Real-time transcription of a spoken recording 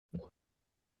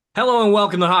Hello and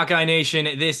welcome to Hawkeye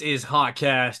Nation. This is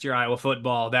Hawkcast, your Iowa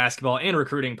football, basketball, and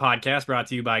recruiting podcast brought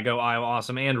to you by Go Iowa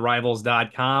Awesome and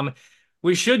Rivals.com.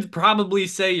 We should probably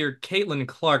say your Caitlin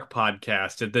Clark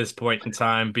podcast at this point in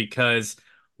time because,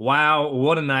 wow,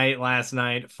 what a night last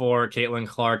night for Caitlin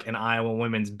Clark and Iowa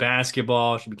women's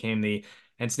basketball. She became the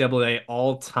NCAA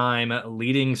all-time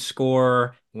leading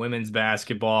scorer in women's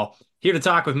basketball. Here to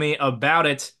talk with me about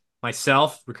it,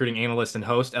 myself, recruiting analyst and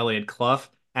host Elliot Clough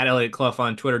at Elliot Clough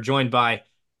on Twitter, joined by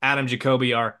Adam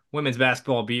Jacoby, our women's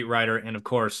basketball beat writer, and of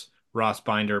course, Ross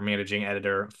Binder, managing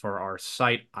editor for our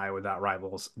site,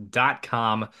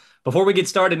 iowa.rivals.com. Before we get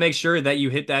started, make sure that you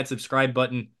hit that subscribe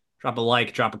button, drop a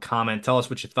like, drop a comment, tell us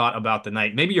what you thought about the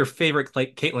night. Maybe your favorite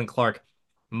Caitlin Clark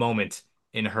moment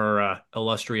in her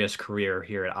illustrious career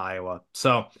here at Iowa.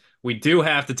 So we do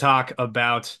have to talk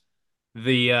about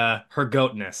the her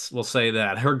goatness. We'll say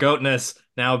that her goatness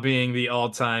now being the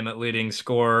all-time leading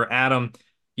scorer. Adam,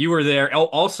 you were there. Oh,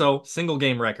 also single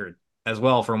game record as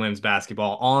well for women's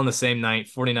basketball, all on the same night,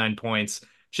 49 points.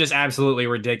 Just absolutely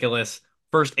ridiculous.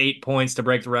 First 8 points to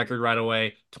break the record right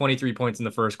away, 23 points in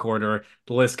the first quarter.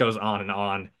 The list goes on and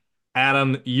on.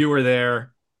 Adam, you were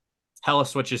there. Tell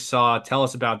us what you saw. Tell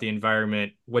us about the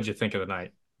environment. What'd you think of the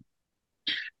night?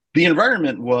 The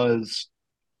environment was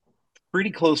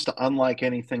pretty close to unlike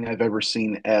anything I've ever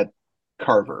seen at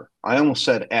Carver. I almost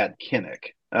said at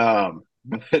Kinnick.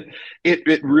 But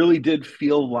it really did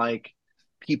feel like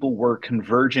people were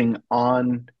converging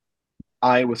on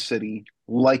Iowa City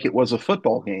like it was a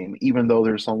football game, even though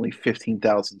there's only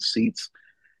 15,000 seats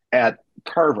at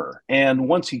Carver. And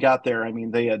once you got there, I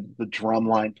mean, they had the drum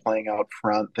line playing out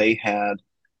front. They had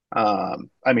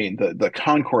the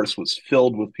concourse was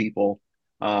filled with people.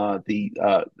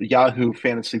 The Yahoo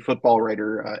fantasy football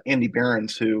writer Andy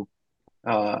Behrens, who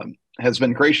has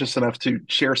been gracious enough to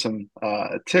share some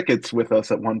tickets with us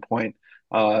at one point,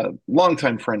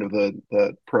 longtime friend of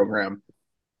the program.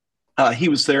 He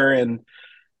was there, and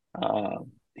uh,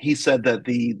 he said that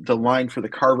the line for the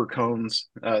Carver cones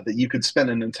that you could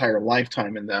spend an entire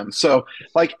lifetime in them. So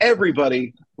like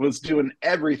everybody was doing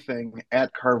everything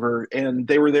at Carver, and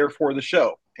they were there for the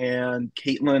show. And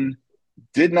Caitlin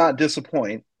did not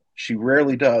disappoint. She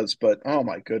rarely does, but oh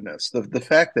my goodness, the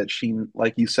fact that she,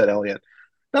 like you said, Elliot,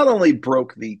 not only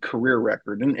broke the career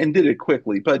record and did it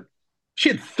quickly, but she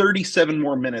had 37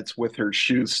 more minutes with her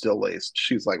shoes still laced.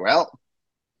 She's like, well,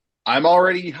 I'm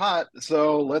already hot,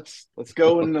 so let's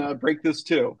go and break this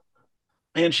too.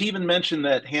 And she even mentioned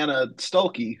that Hannah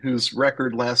Stulke, whose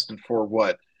record lasted for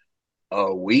what,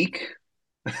 a week?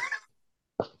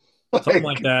 Something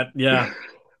like Like that. Yeah.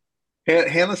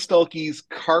 Hannah Stulke's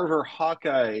Carver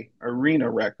Hawkeye Arena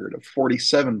record of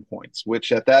 47 points,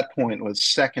 which at that point was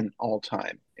second all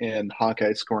time in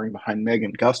Hawkeye scoring behind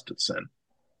Megan Gustafson.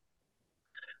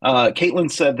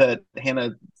 Caitlin said that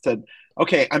Hannah said,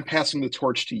 "Okay, I'm passing the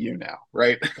torch to you now,"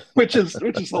 right? which is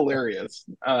hilarious.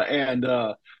 And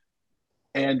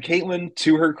Caitlin,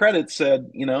 to her credit, said,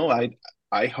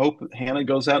 I hope Hannah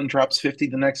goes out and drops 50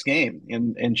 the next game,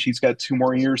 and she's got 2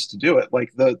 more years to do it.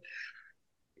 Like the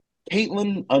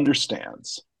Caitlin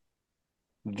understands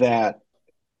that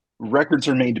records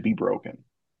are made to be broken,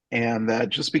 and that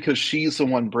just because she's the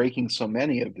one breaking so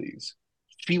many of these,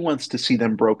 she wants to see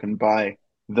them broken by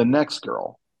the next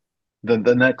girl, the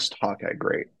next Hawkeye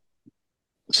great.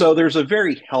 So there's a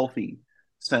very healthy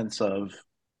sense of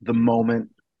the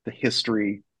moment, the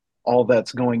history, all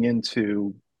that's going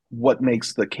into what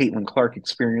makes the Caitlin Clark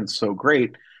experience so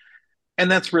great. And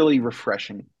that's really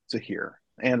refreshing to hear.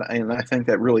 And I think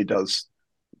that really does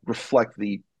reflect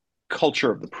the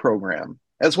culture of the program,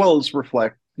 as well as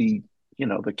reflect the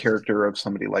character of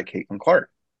somebody like Caitlin Clark.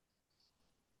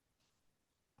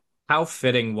 How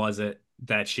fitting was it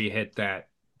that she hit that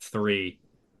three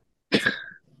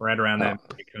right around Oh, that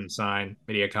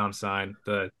Mediacom sign,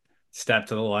 the step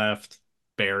to the left,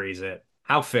 buries it.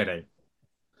 How fitting.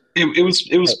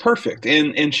 it was perfect.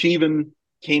 And she even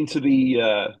came to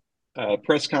the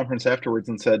press conference afterwards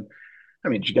and said, I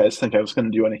mean, did you guys think I was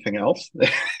going to do anything else?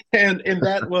 And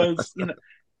that was,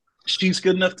 she's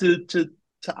good enough to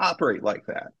operate like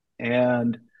that.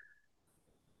 And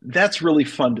that's really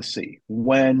fun to see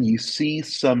when you see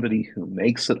somebody who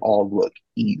makes it all look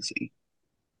easy.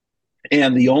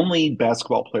 And the only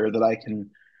basketball player that I can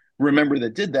remember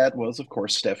that did that was, of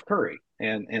course, Steph Curry.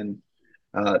 And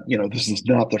this is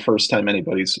not the first time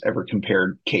anybody's ever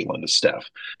compared Caitlin to Steph.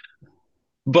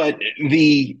 But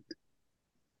the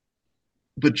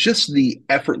but just the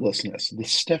effortlessness, the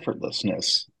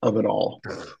Steffortlessness of it all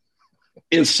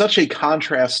is such a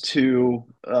contrast to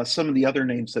some of the other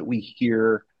names that we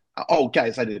hear. Oh,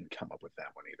 guys, I didn't come up with that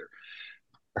one either.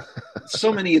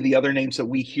 so many of the other names that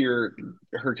we hear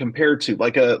her compared to,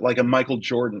 like a Michael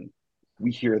Jordan,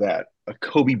 we hear that a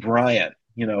Kobe Bryant.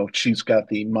 She's got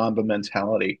the Mamba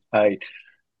mentality.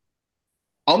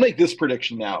 I'll make this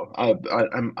prediction now.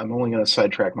 I'm only going to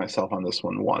sidetrack myself on this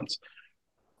one once.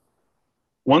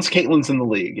 Once Caitlin's in the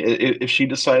league, if she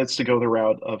decides to go the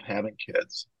route of having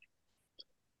kids,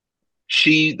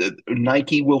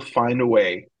 Nike will find a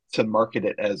way to market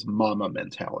it as mama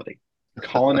mentality.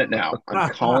 Calling it now. I'm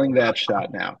calling that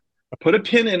shot now. Put a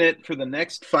pin in it for the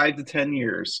next 5 to 10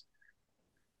 years.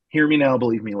 Hear me now,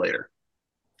 believe me later.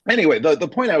 Anyway, the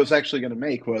point I was actually going to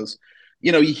make was,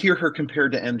 you hear her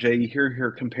compared to MJ, you hear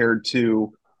her compared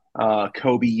to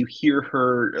Kobe, you hear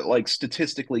her like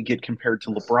statistically get compared to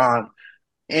LeBron,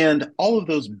 and all of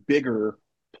those bigger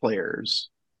players,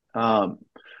 um,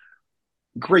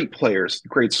 great players,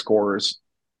 great scorers,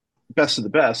 best of the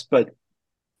best, but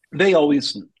they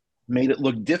always made it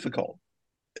look difficult,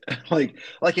 like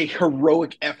a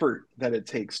heroic effort that it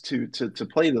takes to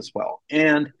play this well.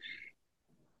 And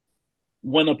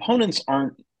when opponents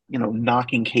aren't,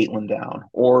 knocking Caitlin down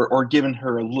or giving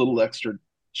her a little extra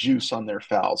juice on their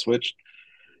fouls, which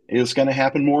is going to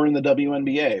happen more in the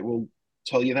WNBA. We'll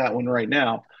tell you that one right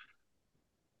now.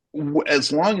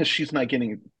 As long as she's not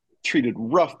getting treated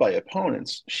rough by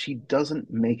opponents, she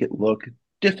doesn't make it look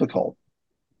difficult.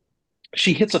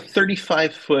 She hits a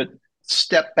 35-foot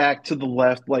step back to the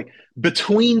left, like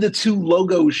between the two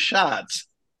logo shots.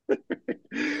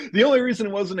 The only reason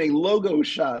it wasn't a logo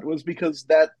shot was because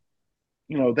that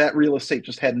real estate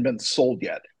just hadn't been sold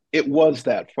yet. It was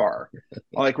that far.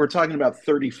 Like we're talking about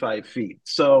 35 feet.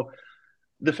 So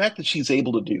the fact that she's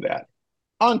able to do that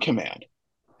on command,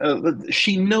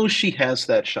 she knows she has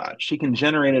that shot. She can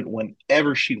generate it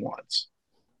whenever she wants.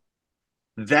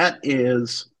 That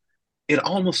is, it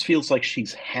almost feels like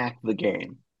she's hacked the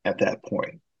game at that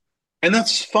point. And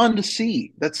that's fun to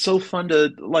see. That's so fun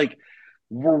to like.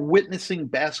 We're witnessing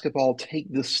basketball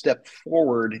take this step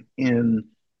forward in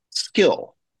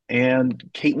skill. And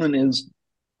Caitlin is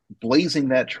blazing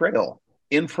that trail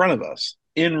in front of us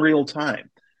in real time.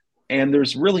 And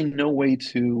there's really no way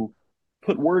to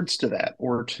put words to that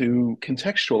or to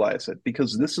contextualize it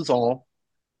because this is all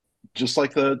just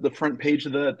like the front page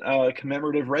of the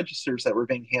commemorative registers that were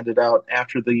being handed out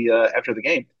after the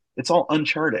game. It's all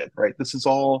uncharted, right? This is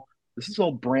all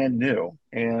brand new,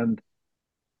 and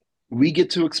we get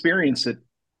to experience it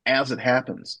as it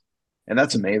happens, and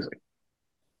that's amazing.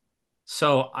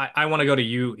 So I want to go to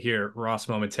you here, Ross,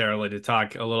 momentarily to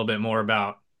talk a little bit more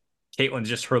about Caitlin,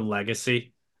 just her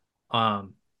legacy,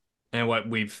 um, and what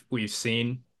we've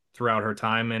seen throughout her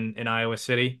time in Iowa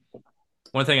City.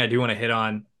 One thing I do want to hit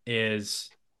on is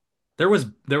there was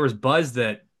buzz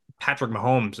that Patrick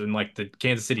Mahomes and like the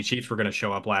Kansas City Chiefs were going to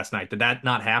show up last night. Did that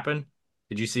not happen?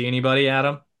 Did you see anybody,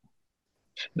 Adam?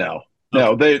 No,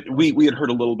 Okay. no, we had heard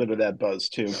a little bit of that buzz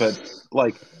too, but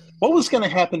like, what was going to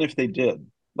happen if they did?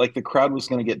 Like, the crowd was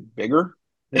going to get bigger.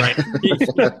 Right.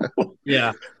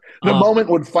 Yeah. The Um, moment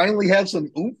would finally have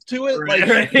some oomph to it. right, Like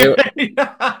right, It,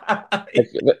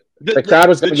 right. the crowd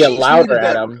was going the to get Chiefs louder needed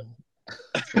at that. him.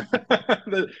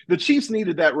 The Chiefs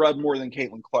needed that rub more than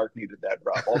Caitlin Clark needed that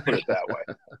rub. I'll put it that way.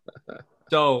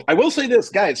 So, I will say this,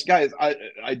 guys.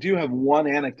 I do have one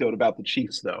anecdote about the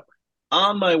Chiefs though.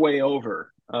 On my way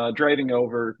over, driving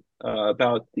over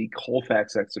about the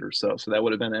Colfax exit or so that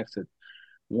would have been exit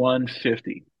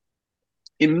 150.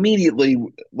 Immediately,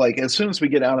 like as soon as we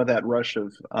get out of that rush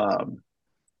of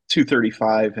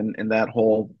 235 and that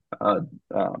whole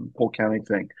county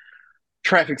thing,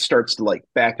 traffic starts to like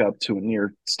back up to a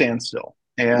near standstill,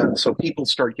 and so people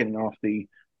start getting off the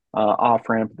off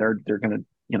ramp. They're going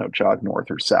to jog north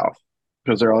or south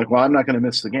because they're like, well, I'm not going to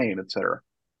miss the game, etc.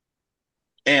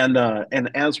 And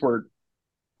as we're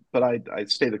but I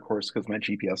stay the course because my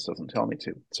GPS doesn't tell me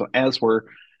to. So as we're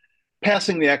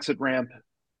passing the exit ramp,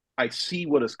 I see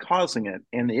what is causing it,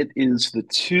 and it is the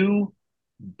two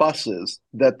buses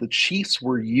that the Chiefs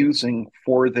were using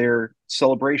for their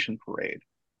celebration parade.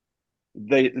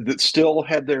 They that still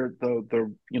had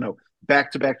the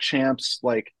back to back champs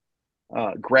like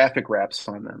graphic wraps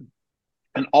on them,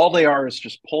 and all they are is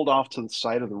just pulled off to the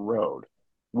side of the road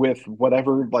with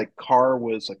whatever like car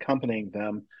was accompanying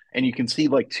them, and you can see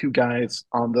like two guys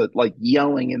on the like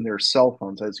yelling in their cell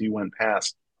phones as you went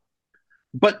past,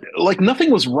 but like nothing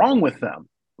was wrong with them.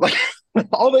 Like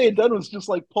all they had done was just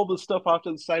like pull the stuff off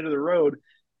to the side of the road,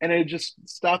 and it just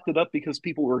stopped it up because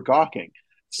people were gawking.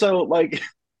 So like,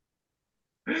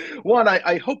 one,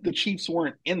 I hope the Chiefs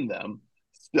weren't in them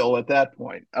still at that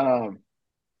point.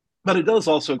 But it does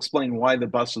also explain why the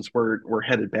buses were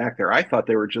headed back there. I thought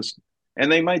they were just,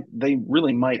 and they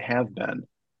really might have been.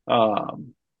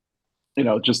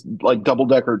 just like double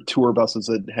decker tour buses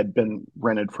that had been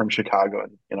rented from Chicago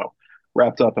and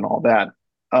wrapped up and all that.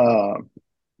 Uh,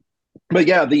 but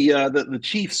yeah, the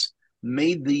Chiefs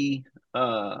made the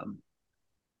um,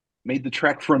 made the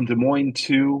trek from Des Moines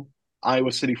to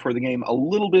Iowa City for the game a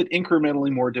little bit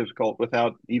incrementally more difficult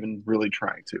without even really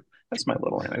trying to. That's my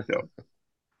little anecdote.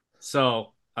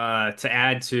 So, to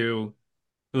add to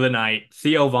the night,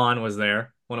 Theo Vaughn was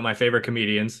there, one of my favorite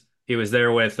comedians. He was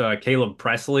there with Caleb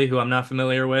Presley, who I'm not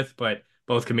familiar with, but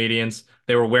both comedians.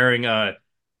 They were wearing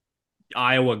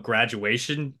Iowa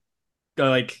graduation,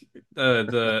 like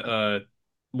the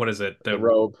what is it? The The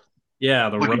robe, yeah,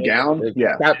 the Like a robe. gown, the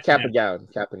yeah, cap Yeah, and gown,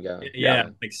 cap and gown. yeah. yeah, Yeah.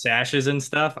 like sashes and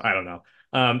stuff. I don't know.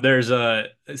 There's a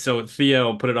so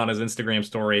Theo put it on his Instagram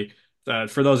story.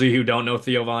 For those of you who don't know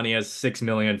Theo Von, he has 6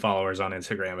 million followers on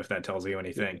Instagram, if that tells you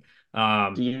anything.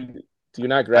 Do Um, you do you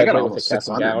not I got graduate with a almost cap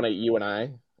and 600. gown at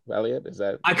UNI, Elliot? I Is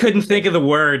that couldn't the think thing? of the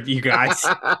word, you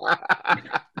guys.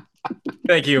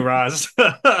 Thank you, Roz.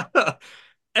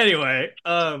 Anyway,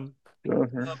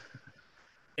 Uh-huh.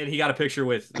 and he got a picture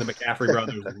with the McCaffrey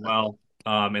brothers as well,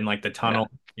 in like the Yeah. tunnel,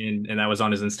 and that was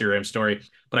on his Instagram story.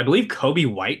 But I believe Kobe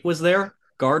White was there,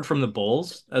 guard from the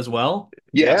Bulls as well.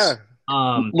 Yes. Yeah.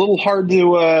 Um, Little hard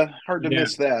to yeah,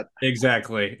 miss that.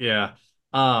 exactly. Yeah.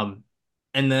 Um,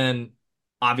 and then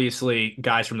obviously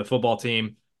guys from the football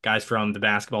team, guys from the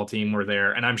basketball team were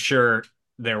there, and I'm sure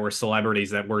there were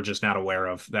celebrities that we're just not aware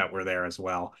of that were there as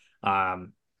well.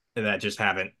 That just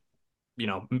haven't,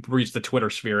 reached the Twitter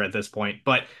sphere at this point.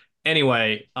 But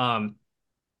anyway,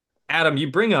 Adam,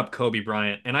 you bring up Kobe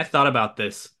Bryant, and I thought about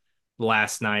this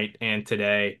last night and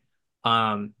today.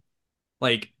 Um,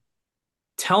 like,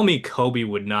 tell me Kobe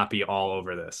would not be all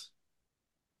over this.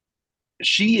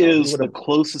 She Oh, he is would the have.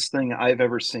 closest thing I've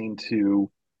ever seen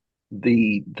to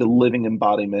the living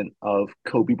embodiment of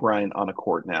Kobe Bryant on a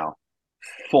court now.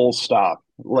 Full stop.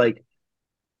 Like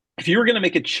if you were going to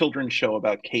make a children's show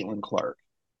about Caitlin Clark,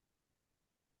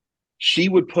 she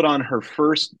would put on her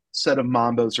first set of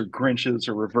Mambos or Grinches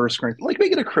or reverse Grinch, like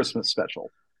make it a Christmas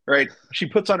special, right? She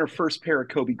puts on her first pair of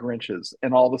Kobe Grinches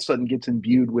and all of a sudden gets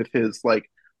imbued with his like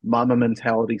mama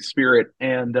mentality spirit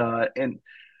and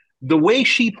the way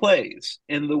she plays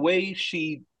and the way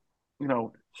she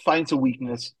finds a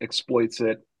weakness, exploits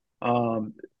it,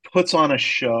 um, puts on a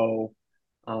show,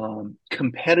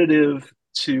 competitive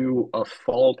to a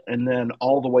fault, and then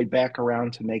all the way back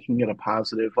around to making it a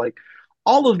positive. Like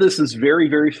all of this is very,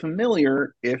 very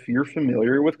familiar if you're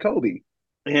familiar with Kobe.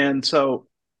 And so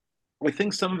I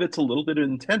think some of it's a little bit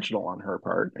intentional on her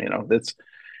part.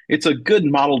 It's a good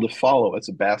model to follow as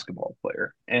a basketball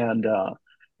player, and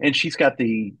she's got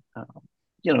the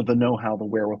know-how, the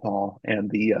wherewithal, and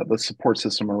the support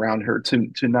system around her to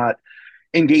not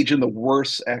engage in the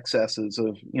worst excesses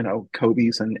of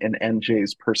Kobe's and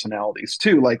NJ's personalities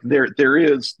too. Like there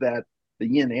is that the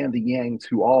yin and the yang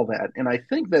to all that, and I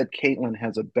think that Caitlin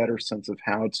has a better sense of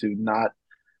how to not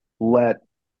let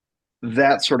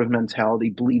that sort of mentality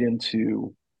bleed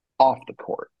into off the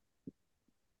court.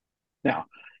 Now,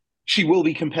 she will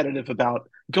be competitive about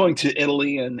going to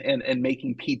Italy and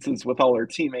making pizzas with all her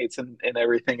teammates and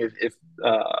everything. If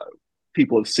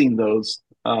people have seen those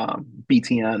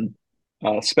BTN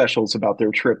specials about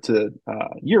their trip to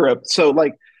Europe, so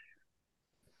like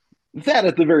that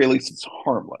at the very least it's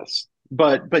harmless.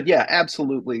 But yeah,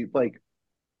 absolutely. Like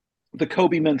the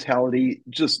Kobe mentality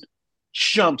just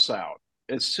jumps out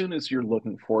as soon as you're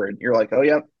looking for it. You're like, oh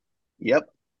yep, yep,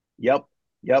 yep,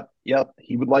 yep.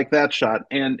 He would like that shot,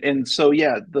 and so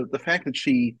yeah, the fact that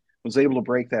she was able to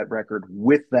break that record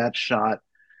with that shot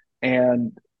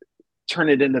and turn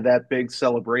it into that big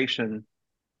celebration,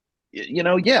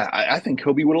 yeah, I think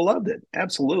Kobe would have loved it.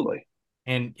 Absolutely.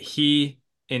 And he,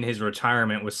 in his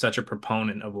retirement, was such a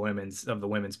proponent of the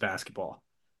women's basketball.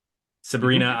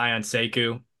 Sabrina Mm-hmm.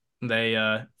 Ionescu,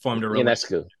 they formed a relationship.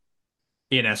 Ionescu.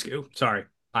 Ionescu, sorry,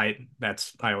 I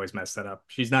always mess that up.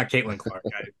 She's not Caitlin Clark.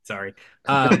 Sorry,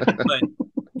 but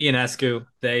Ionescu,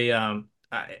 they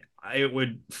it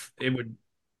would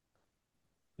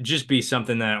just be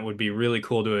something that would be really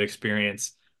cool to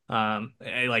experience.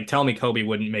 Like tell me Kobe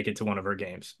wouldn't make it to one of her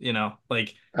games.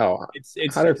 Like Oh, it's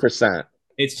it's 100%.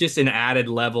 it's just an added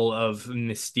level of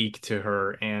mystique to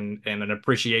her and an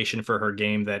appreciation for her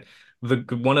game that the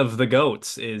one of the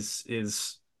goats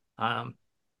is um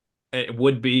it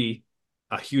would be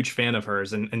a huge fan of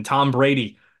hers. And Tom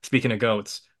Brady, speaking of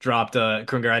goats, dropped a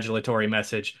congratulatory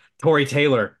message. Tory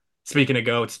Taylor, speaking of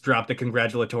goats, dropped a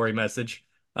congratulatory message.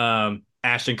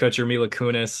 Ashton Kutcher, Mila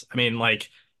Kunis. I mean, like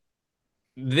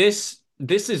this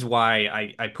is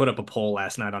why I put up a poll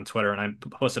last night on Twitter and I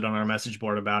posted on our message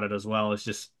board about it as well. It's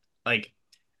just like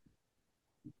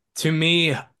To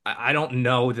me, I don't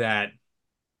know that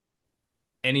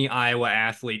any Iowa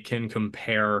athlete can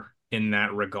compare in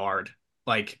that regard.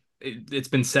 Like it's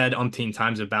been said umpteen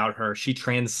times about her, she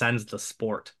transcends the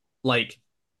sport. Like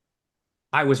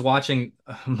I was watching,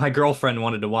 my girlfriend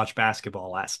wanted to watch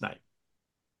basketball last night.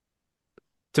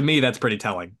 To me, that's pretty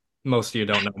telling. Most of you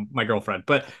don't know my girlfriend,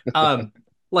 but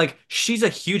like she's a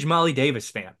huge Molly Davis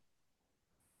fan.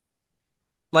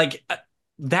 Like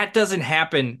that doesn't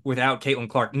happen without Caitlin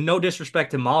Clark. No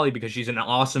disrespect to Molly because she's an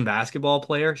awesome basketball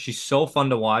player. She's so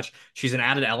fun to watch. She's an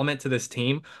added element to this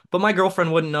team. But my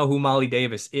girlfriend wouldn't know who Molly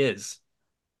Davis is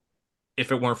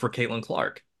if it weren't for Caitlin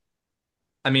Clark.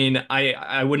 I mean,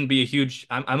 I wouldn't be a huge.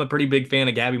 I'm a pretty big fan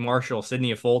of Gabby Marshall,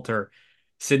 Sydney Folter,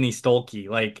 Sydney Stolke,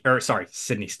 like or sorry,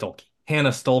 Sydney Stolke, Hannah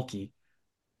Stolke.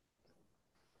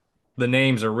 The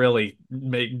names are really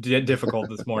difficult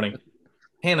this morning.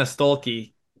 Hannah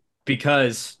Stolke,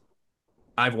 because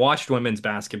I've watched women's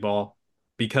basketball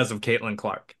because of Caitlin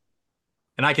Clark.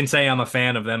 And I can say I'm a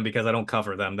fan of them because I don't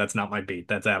cover them. That's not my beat.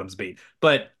 That's Adam's beat.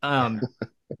 But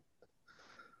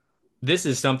this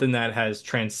is something that has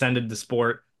transcended the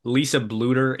sport. Lisa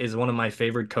Bluter is one of my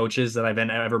favorite coaches that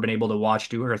ever been able to watch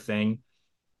do her thing.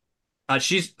 I'll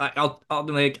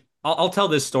tell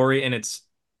this story and it's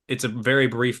a very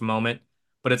brief moment,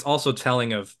 but it's also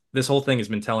telling of this whole thing has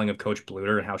been telling of Coach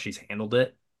Bluter and how she's handled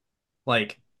it.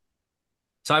 Like,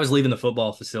 so I was leaving the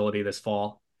football facility this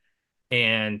fall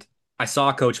and I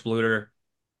saw Coach Bluter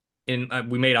in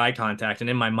we made eye contact and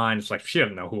in my mind it's like she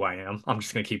doesn't know who I am. I'm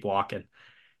just gonna keep walking.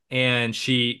 And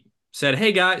she said,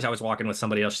 "Hey guys," I was walking with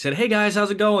somebody else. She said, "Hey guys,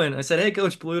 how's it going?" I said, "Hey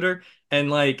Coach Bluter." And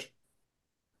like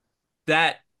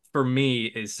that for me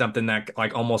is something that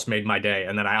like almost made my day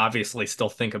and that I obviously still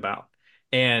think about.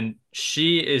 And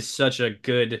she is such a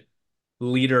good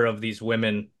leader of these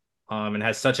women and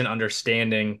has such an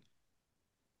understanding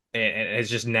and has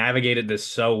just navigated this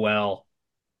so well.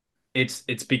 It's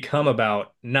become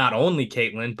about not only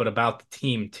Caitlin, but about the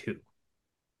team too.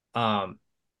 Um,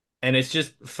 and it's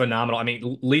just phenomenal. I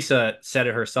mean, Lisa said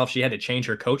it herself. She had to change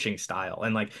her coaching style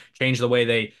and like change the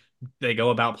way they go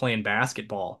about playing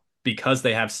basketball because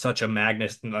they have such a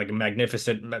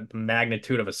magnificent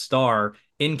magnitude of a star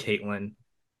in Caitlin.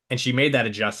 And she made that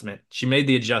adjustment. She made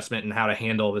the adjustment in how to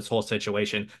handle this whole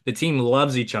situation. The team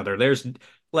loves each other. There's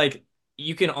like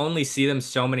you can only see them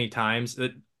so many times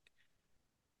that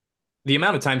the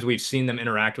amount of times we've seen them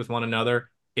interact with one another,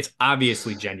 it's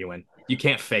obviously genuine. You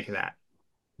can't fake that.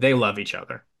 They love each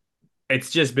other.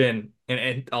 It's just been,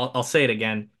 and I'll say it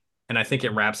again, and I think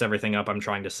it wraps everything up I'm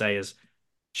trying to say is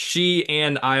she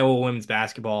and Iowa women's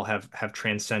basketball have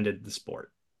transcended the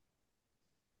sport.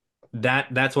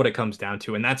 That's what it comes down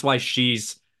to, and that's why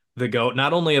she's the GOAT,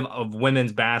 not only of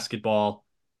women's basketball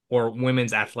or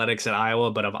women's athletics at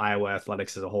Iowa, but of Iowa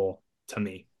athletics as a whole to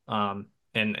me.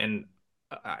 And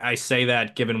I say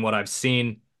that given what I've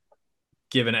seen,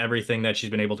 given everything that she's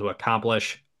been able to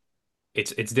accomplish,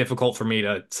 it's difficult for me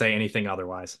to say anything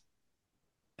otherwise.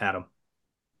 Adam.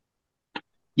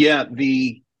 Yeah,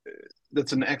 the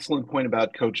that's an excellent point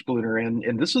about Coach Bluter,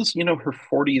 and this is her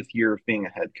 40th year of being a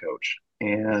head coach,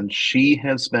 and she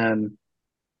has been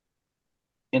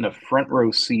in a front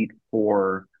row seat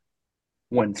for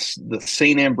when the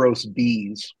St. Ambrose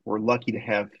Bees were lucky to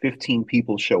have 15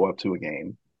 people show up to a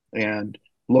game, and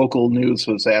local news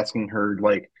was asking her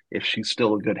like if she's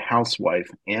still a good housewife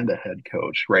and a head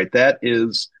coach, right? That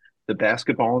is the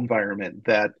basketball environment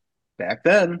that back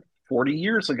then, 40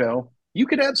 years ago, you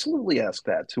could absolutely ask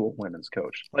that to a women's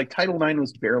coach. Like Title IX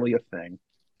was barely a thing.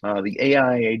 The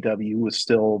AIAW was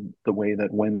still the way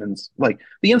that women's, like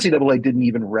the NCAA didn't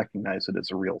even recognize it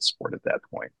as a real sport at that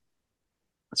point.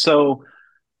 So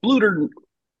Bluter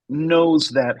knows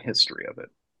that history of it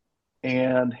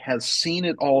and has seen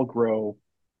it all grow,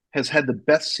 has had the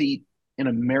best seat in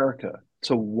America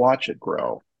to watch it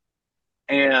grow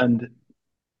and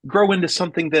grow into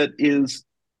something that is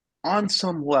on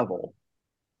some level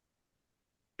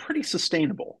pretty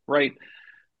sustainable, right?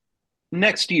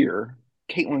 Next year,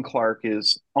 Caitlin Clark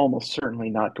is almost certainly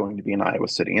not going to be in Iowa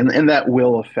City, and that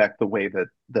will affect the way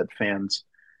that fans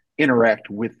interact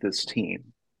with this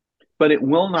team. But it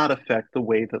will not affect the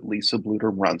way that Lisa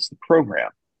Bluter runs the program.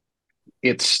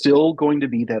 It's still going to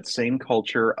be that same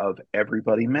culture of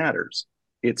everybody matters.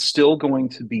 It's still going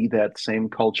to be that same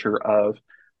culture of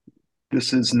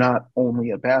this is not only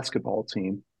a basketball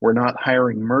team. We're not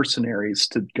hiring mercenaries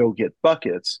to go get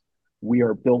buckets. We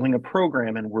are building a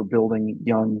program and we're building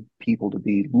young people to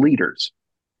be leaders.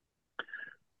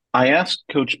 I asked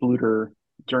Coach Bluter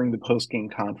during the post game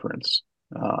conference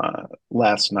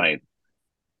last night.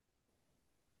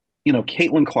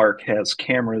 Caitlin Clark has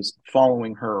cameras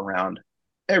following her around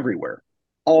everywhere,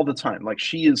 all the time. Like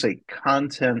she is a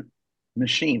content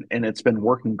machine, and it's been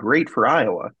working great for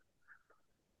Iowa.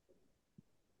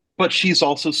 But she's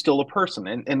also still a person,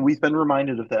 and we've been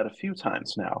reminded of that a few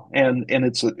times now, and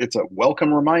it's a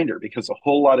welcome reminder because a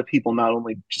whole lot of people not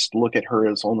only just look at her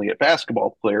as only a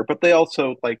basketball player, but they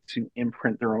also like to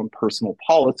imprint their own personal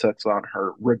politics on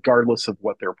her, regardless of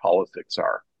what their politics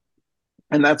are.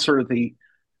 And that's sort of the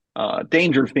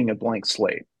danger of being a blank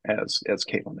slate, as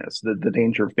Caitlin is, the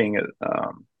danger of being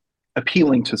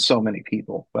appealing to so many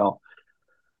people. Well,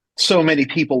 so many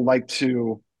people like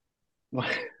to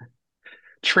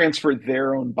transfer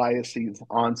their own biases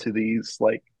onto these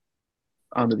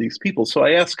people. So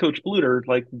I asked Coach Bluter,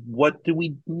 like, what do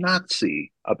we not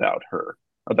see about her,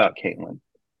 about Caitlin?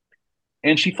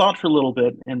 And she thought for a little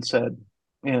bit and said,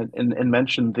 and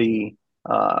mentioned the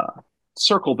uh,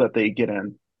 circle that they get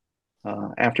in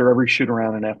after every shoot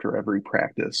around and after every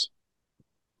practice.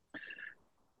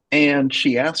 And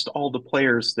she asked all the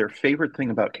players their favorite thing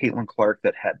about Caitlin Clark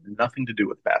that had nothing to do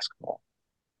with basketball.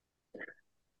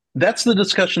 That's the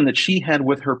discussion that she had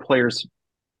with her players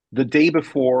the day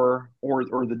before or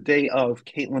the day of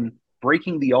Caitlin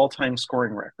breaking the all-time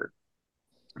scoring record.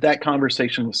 That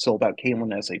conversation was still about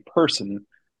Caitlin as a person,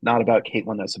 not about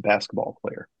Caitlin as a basketball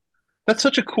player. That's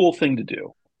such a cool thing to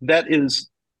do. That is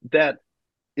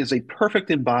a perfect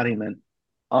embodiment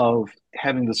of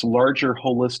having this larger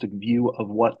holistic view of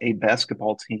what a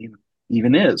basketball team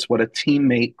even is, what a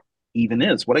teammate even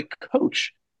is, what a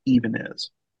coach even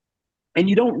is. And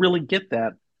you don't really get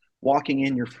that walking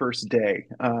in your first day.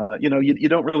 You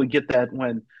don't really get that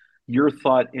when your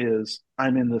thought is,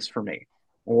 I'm in this for me,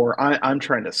 or I'm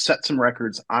trying to set some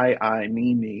records.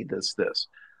 Me, this.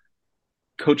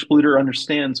 Coach Bluter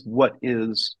understands what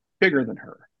is bigger than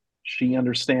her. She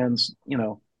understands,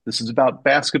 this is about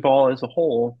basketball as a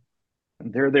whole,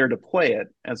 and they're there to play it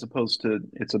as opposed to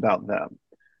it's about them.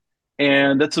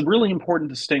 And that's a really important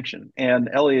distinction. And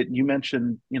Elliot, you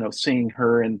mentioned, seeing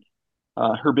her and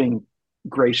her being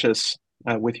gracious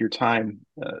with your time.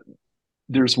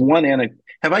 There's one anecdote.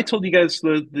 Have I told you guys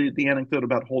the anecdote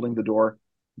about holding the door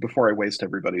before I waste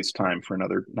everybody's time for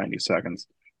another 90 seconds?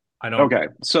 I don't. Okay.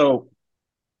 So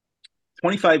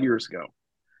 25 years ago,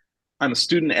 I'm a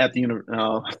student at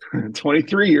the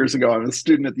 23 years ago, I'm a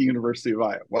student at the University of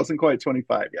Iowa. Wasn't quite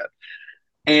 25 yet.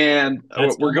 And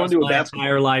That's we're going almost to a my entire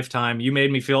basketball. lifetime. You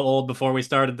made me feel old before we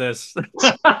started this.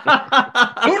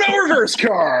 Uno reverse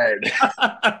card.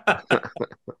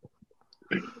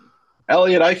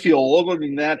 Elliot, I feel older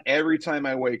than that every time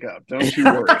I wake up. Don't you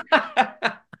worry.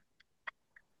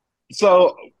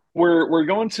 So we're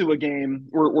going to a game.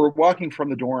 We're walking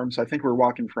from the dorms. I think we're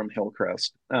walking from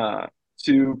Hillcrest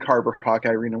to Carver Hawkeye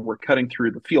Arena. We're cutting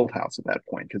through the field house at that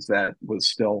point because that was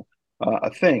still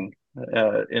a thing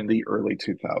in the early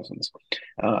 2000s.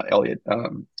 Elliot,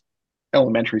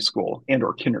 elementary school and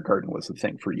or kindergarten was the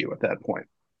thing for you at that point.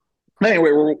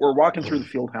 Anyway, we're walking through the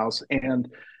field house,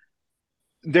 and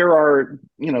there are,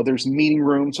 there's meeting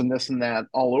rooms and this and that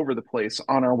all over the place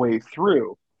on our way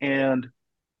through. And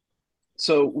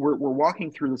so we're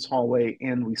walking through this hallway,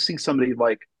 and we see somebody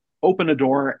like open a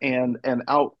door, and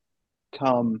out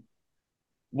come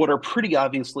what are pretty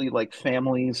obviously like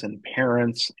families and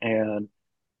parents, and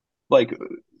like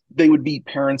they would be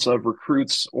parents of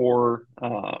recruits or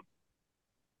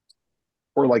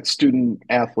like student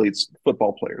athletes,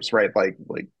 football players, right? Like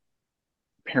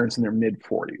parents in their mid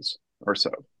 40s or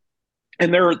so.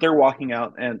 And they're walking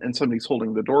out, and somebody's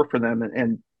holding the door for them,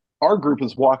 and our group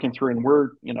is walking through, and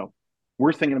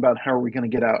we're thinking about how are we going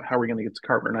to get out, how are we going to get to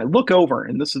Carver. And I look over,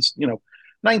 and this is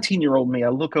 19-year-old me. I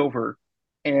look over,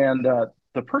 and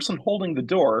the person holding the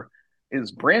door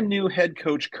is brand new head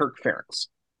coach Kirk Ferentz.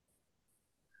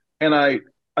 And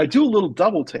I do a little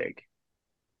double take,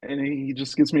 and he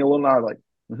just gives me a little nod like,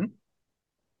 mm-hmm.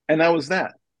 And that was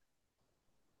that.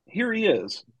 Here he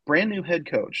is, brand new head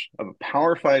coach of a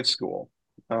Power Five school.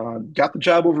 Got the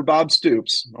job over Bob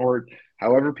Stoops, or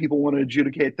however people want to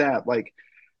adjudicate that. Like,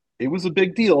 it was a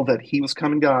big deal that he was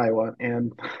coming to Iowa,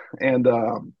 and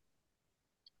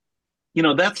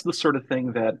that's the sort of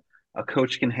thing that a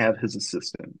coach can have his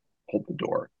assistant hold the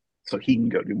door so he can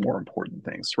go do more important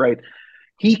things, right?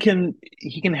 He can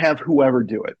have whoever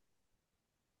do it.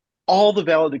 All the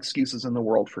valid excuses in the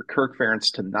world for Kirk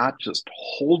Ferentz to not just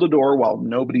hold a door while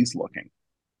nobody's looking.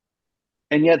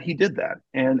 And yet he did that.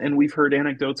 And we've heard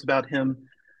anecdotes about him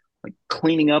like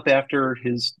cleaning up after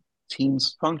his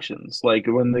team's functions. Like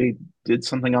when they did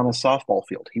something on a softball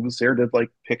field, he was there to like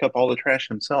pick up all the trash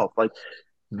himself. Like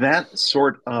that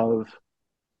sort of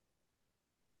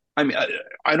I mean,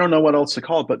 I don't know what else to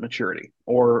call it but maturity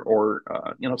or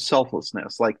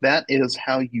selflessness. Like that is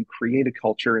how you create a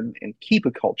culture and keep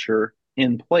a culture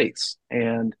in place.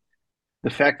 And the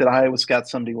fact that Iowa's got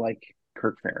somebody like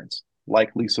Kirk Ferentz,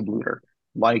 like Lisa Bluter,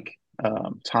 like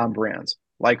Tom Brands,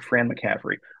 like Fran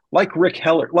McCaffrey, like Rick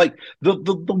Heller, like the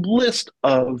list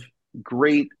of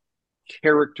great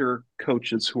character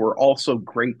coaches who are also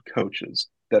great coaches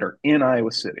that are in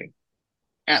Iowa City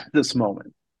at this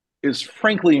moment is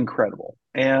frankly incredible.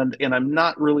 And I'm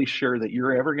not really sure that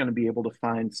you're ever going to be able to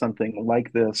find something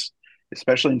like this,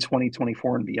 especially in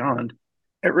 2024 and beyond,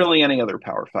 at really any other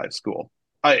Power Five school.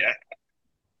 I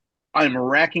I'm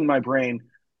racking my brain.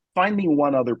 Find me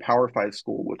one other Power Five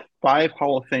school with five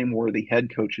Hall of Fame worthy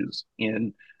head coaches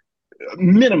in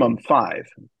minimum five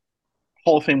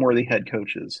Hall of Fame worthy head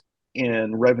coaches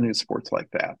in revenue sports like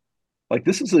that. Like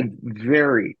this is a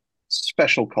very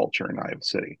special culture in Iowa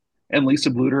City. And Lisa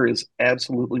Bluter is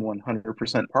absolutely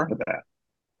 100% part of that.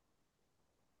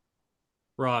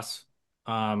 Ross,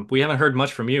 we haven't heard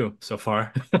much from you so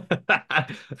far.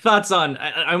 Thoughts on,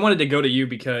 I wanted to go to you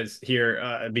because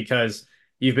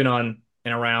you've been on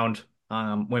and around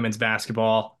women's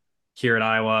basketball here at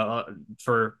Iowa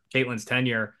for Caitlin's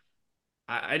tenure.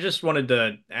 I just wanted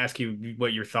to ask you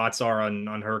what your thoughts are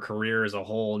on her career as a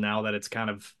whole now that it's kind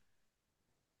of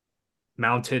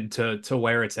mounted to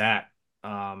where it's at,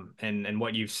 and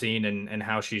what you've seen and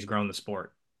how she's grown the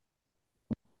sport.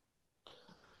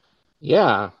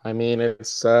 Yeah, I mean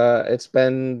it's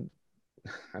been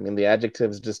I mean the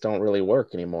adjectives just don't really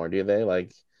work anymore, do they?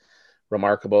 Like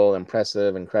remarkable,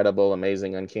 impressive, incredible,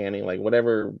 amazing, uncanny, like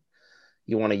whatever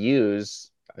you want to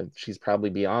use, she's probably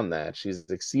beyond that. She's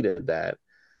exceeded that.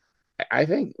 I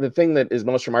think the thing that is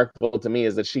most remarkable to me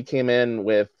is that she came in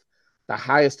with the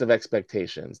highest of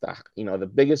expectations,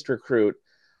 the biggest recruit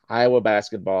Iowa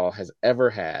basketball has ever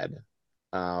had,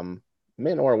 um,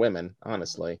 men or women,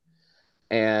 honestly.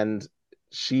 And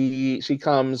she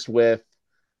comes with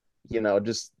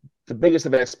just the biggest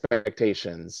of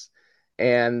expectations,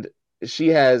 and she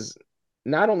has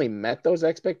not only met those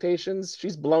expectations,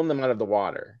 she's blown them out of the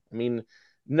water. I mean,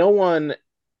 no one,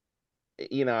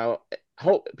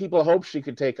 people hope she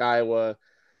could take Iowa,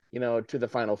 to the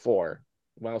Final Four.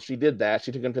 Well, she did that.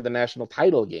 She took them to the national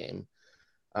title game,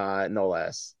 no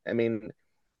less. I mean,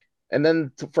 and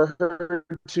then for her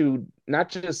to not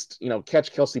just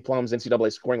catch Kelsey Plum's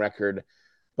NCAA scoring record,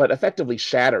 but effectively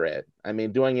shatter it. I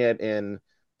mean, doing it in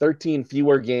 13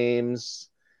 fewer games.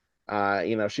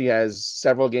 She has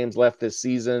several games left this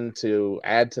season to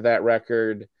add to that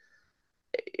record.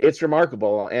 It's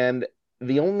remarkable. And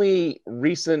the only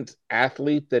recent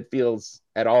athlete that feels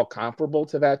at all comparable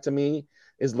to that to me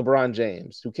is LeBron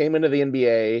James, who came into the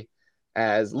NBA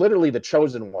as literally the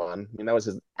chosen one. I mean, that was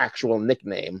his actual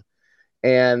nickname.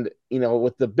 And,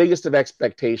 with the biggest of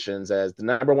expectations as the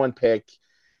number one pick,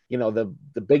 the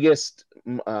biggest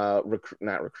not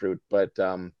recruit, but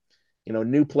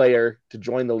new player to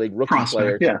join the league, rookie Prospect,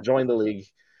 player yeah. to join the league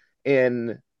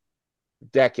in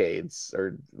decades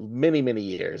or many, many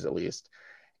years at least.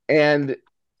 And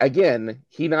again,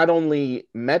 he not only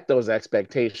met those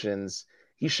expectations,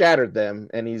 he shattered them,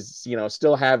 and he's,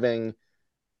 still having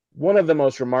one of the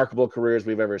most remarkable careers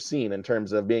we've ever seen in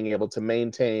terms of being able to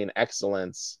maintain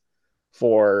excellence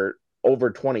for over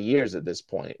 20 years at this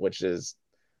point, which is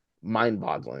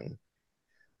mind-boggling.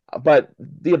 But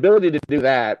the ability to do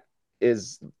that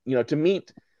is, to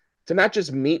not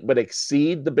just meet but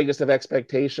exceed the biggest of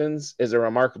expectations is a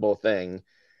remarkable thing.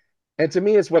 And to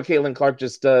me, it's what Caitlin Clark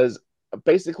just does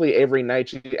basically every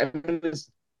night.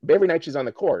 Every night she's on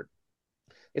the court.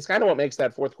 It's kind of what makes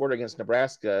that fourth quarter against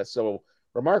Nebraska so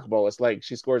remarkable. It's like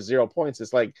she scores 0 points.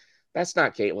 It's like that's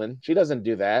not Caitlin. She doesn't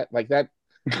do that. Like that,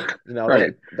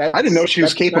 Right. I didn't know she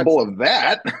was that's not capable of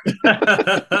that.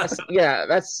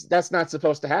 that's not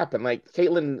supposed to happen. Like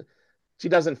Caitlin, she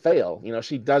doesn't fail.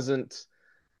 She doesn't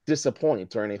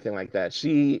disappoint or anything like that.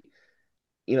 She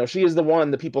is the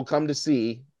one that people come to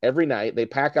see every night. They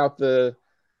pack out the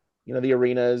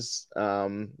arenas.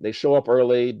 They show up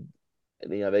early.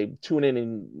 They tune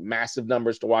in massive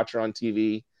numbers to watch her on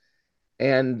TV,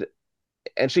 and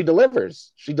she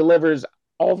delivers. She delivers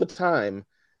all the time.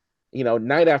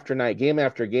 Night after night, game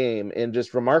after game, in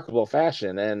just remarkable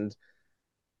fashion. And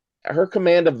her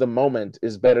command of the moment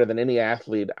is better than any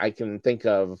athlete I can think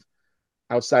of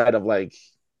outside of like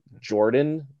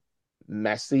Jordan,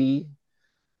 Messi,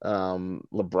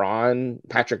 LeBron,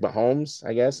 Patrick Mahomes,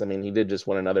 I guess. I mean, he did just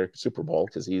win another Super Bowl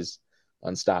because he's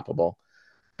unstoppable.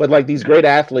 But like these great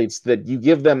athletes that you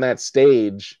give them that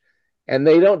stage and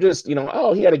they don't just,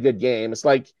 oh, he had a good game. It's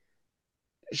like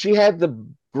she had the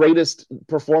greatest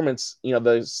performance,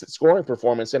 the scoring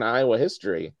performance in Iowa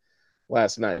history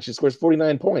last night. She scores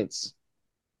 49 points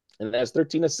and has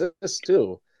 13 assists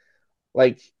too.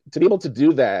 Like, to be able to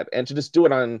do that and to just do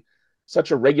it on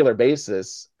such a regular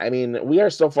basis. I mean, we are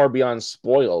so far beyond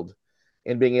spoiled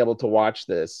in being able to watch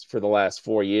this for the last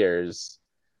 4 years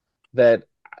that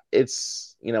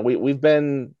it's, we've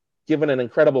been given an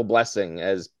incredible blessing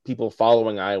as people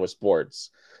following Iowa sports.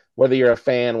 Whether you're a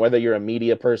fan, whether you're a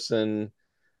media person,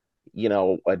 a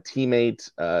teammate,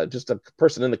 just a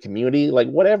person in the community, like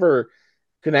whatever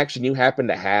connection you happen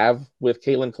to have with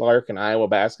Caitlin Clark and Iowa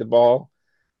basketball,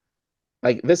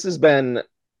 like this has been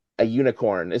a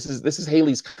unicorn. This is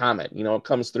Haley's Comet. It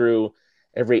comes through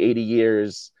every 80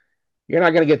 years. You're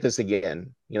not going to get this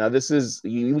again.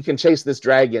 We can chase this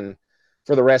dragon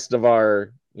for the rest of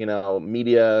our,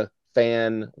 media,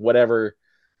 fan, whatever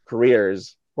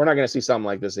careers. We're not going to see something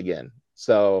like this again.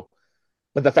 So,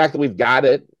 but the fact that we've got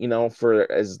it,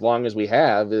 for as long as we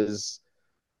have has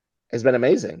been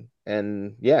amazing.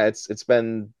 And yeah, it's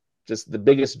been just the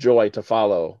biggest joy to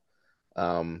follow,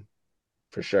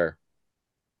 for sure.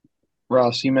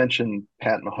 Ross, you mentioned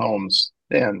Pat Mahomes,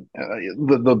 and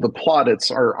the plaudits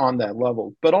are on that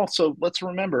level. But also, let's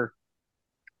remember,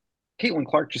 Caitlin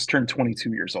Clark just turned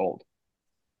 22 years old.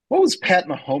 What was Pat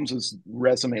Mahomes'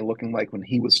 resume looking like when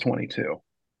he was 22?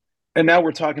 And now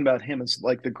we're talking about him as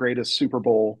like the greatest Super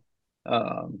Bowl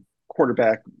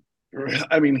quarterback.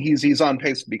 I mean, he's on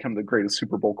pace to become the greatest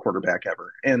Super Bowl quarterback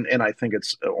ever, and I think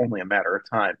it's only a matter of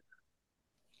time.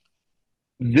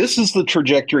 This is the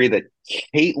trajectory that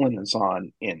Caitlin is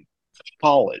on in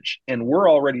college, and we're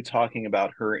already talking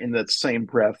about her in that same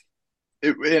breath.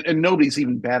 And nobody's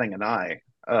even batting an eye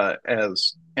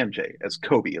as MJ, as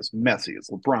Kobe, as Messi, as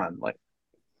LeBron. Like,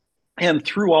 and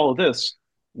through all of this,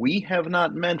 we have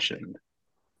not mentioned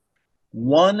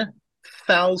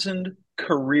 1,000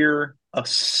 career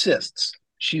assists.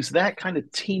 She's that kind of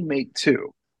teammate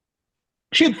too.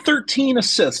 She had 13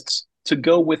 assists to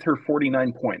go with her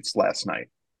 49 points last night.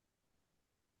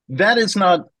 That is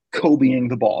not Kobeing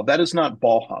the ball. That is not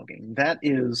ball hogging. That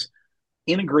is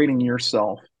integrating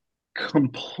yourself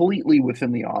completely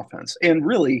within the offense. And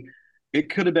really, it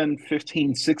could have been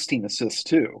 15, 16 assists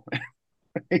too.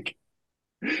 Like,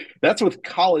 that's with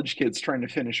college kids trying to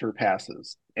finish her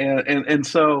passes. And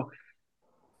so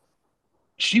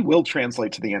she will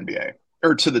translate to the NBA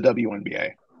or to the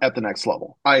WNBA at the next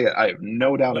level. I have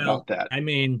no doubt Well, about that. I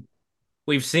mean,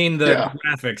 we've seen the Yeah.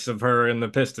 graphics of her in the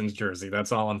Pistons jersey.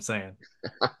 That's all I'm saying.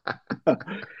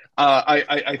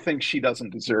 I think she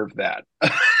doesn't deserve that. Yeah,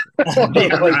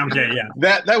 Like okay, yeah,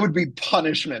 that would be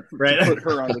punishment to right. put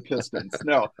her on the Pistons.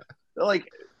 No, like,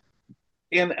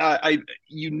 and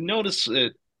you notice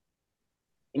it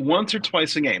once or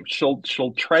twice a game.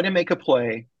 She'll try to make a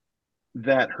play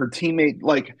that her teammate,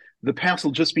 like, the pass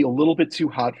will just be a little bit too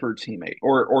hot for her teammate,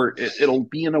 or it'll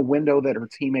be in a window that her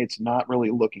teammate's not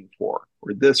really looking for,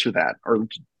 or this or that, or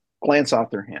glance off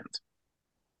their hands.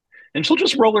 And she'll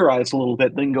just roll her eyes a little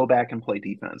bit, then go back and play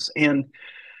defense. And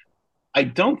I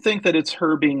don't think that it's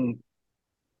her being,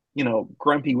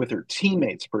 grumpy with her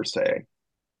teammates per se,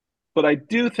 but I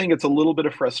do think it's a little bit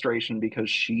of frustration because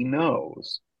she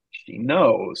knows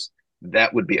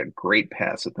that would be a great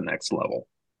pass at the next level.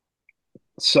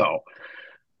 So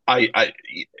I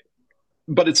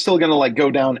but it's still going to like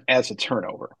go down as a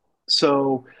turnover.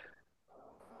 So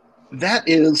that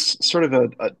is sort of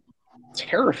a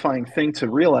terrifying thing to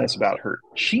realize about her.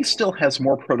 She still has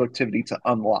more productivity to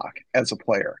unlock as a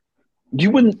player.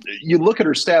 You look at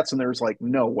her stats and there's like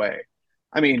no way.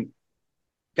 I mean,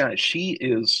 guys, she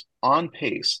is on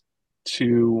pace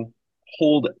to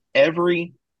hold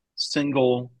every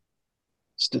single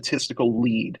statistical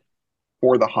lead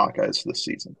for the Hawkeyes this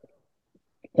season.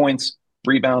 Points,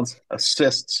 rebounds,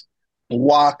 assists,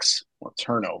 blocks, or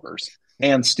turnovers,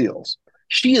 and steals.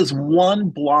 She is one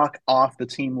block off the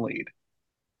team lead.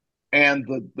 And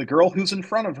the girl who's in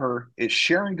front of her is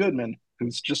Sharon Goodman,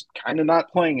 who's just kind of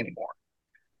not playing anymore.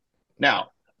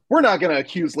 Now, we're not going to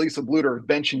accuse Lisa Bluter of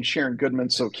benching Sharon Goodman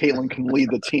so Caitlin can lead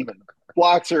the team in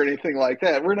blocks or anything like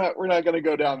that. We're not going to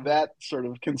go down that sort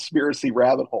of conspiracy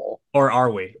rabbit hole. Or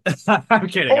are we? I'm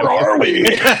kidding. Or are we?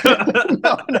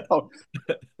 No, no.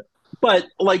 But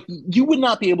like, you would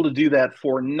not be able to do that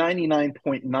for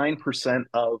 99.9%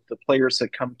 of the players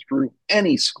that come through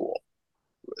any school.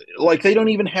 Like, they don't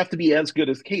even have to be as good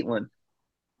as Caitlin.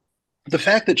 The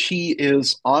fact that she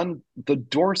is on the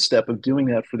doorstep of doing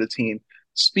that for the team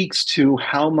speaks to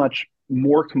how much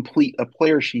more complete a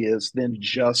player she is than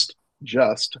just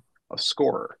a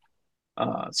scorer.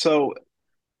 So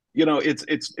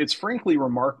it's frankly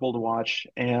remarkable to watch,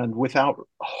 and without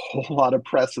a whole lot of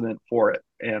precedent for it,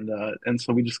 and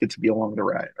so we just get to be along the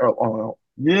ride.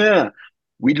 Yeah,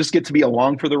 we just get to be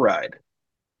along for the ride.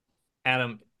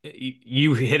 Adam,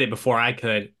 you hit it before I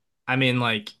could. I mean,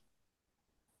 like,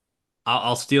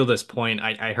 I'll steal this point.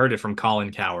 I heard it from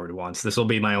Colin Coward once. This will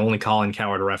be my only Colin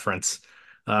Coward reference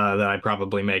that I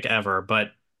probably make ever.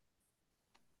 But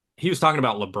he was talking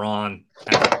about LeBron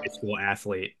as a high school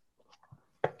athlete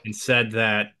and said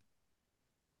that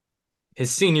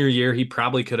his senior year, he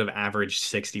probably could have averaged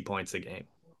 60 points a game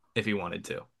if he wanted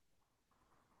to.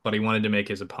 But he wanted to make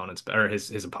his opponents better,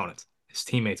 his opponents, his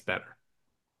teammates better.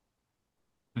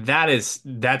 That's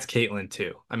Caitlyn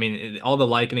too. I mean, all the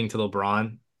likening to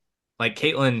LeBron, like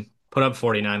Caitlyn put up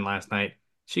 49 last night.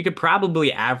 She could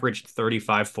probably average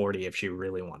 35, 40 if she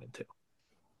really wanted to.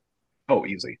 Oh,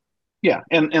 easy. Yeah,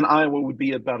 and Iowa would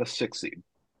be about a 6 seed.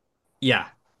 Yeah,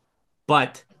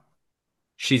 but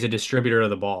she's a distributor of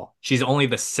the ball. She's only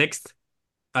the sixth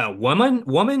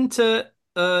woman to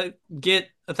get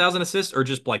 1,000 assists, or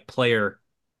just like player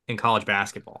in college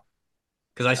basketball.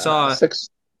 Because I saw Six.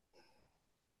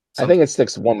 I some think it's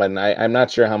six woman. I'm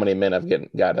not sure how many men have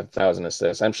got 1,000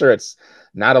 assists. I'm sure it's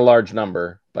not a large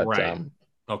number, but right.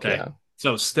 Okay. yeah,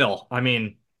 So still, I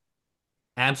mean,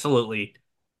 absolutely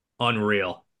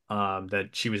unreal that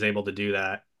she was able to do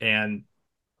that. And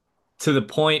to the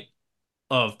point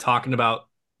of talking about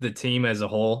the team as a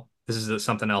whole, this is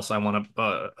something else I want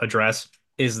to address,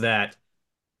 is that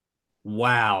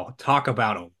wow, talk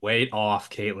about a weight off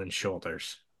Caitlin's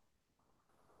shoulders.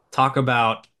 Talk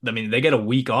about, I mean, they get a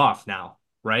week off now,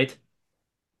 right?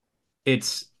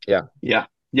 It's, yeah, Yeah,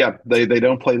 yeah. They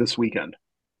don't play this weekend.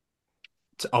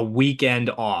 it's a weekend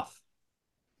off,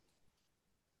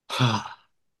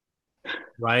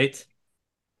 right?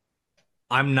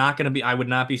 I would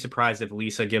not be surprised if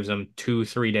Lisa gives them 2,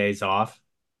 3 days off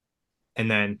and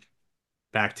then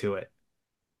back to it.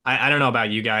 I don't know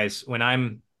about you guys. When I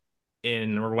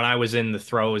was in the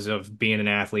throes of being an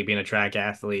athlete, being a track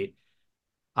athlete,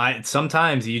 I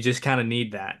sometimes you just kind of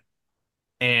need that.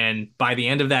 And by the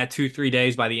end of that 2, 3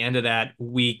 days, by the end of that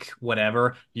week,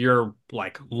 whatever, you're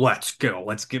like, let's go.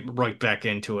 Let's get right back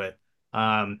into it.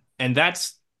 And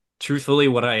that's truthfully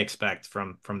what I expect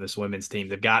from this women's team.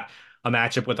 They've got a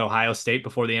matchup with Ohio State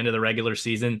before the end of the regular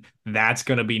season. That's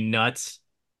going to be nuts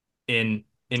in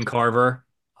Carver.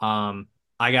 Um,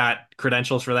 I got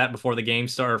credentials for that before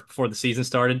the season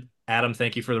started. Adam,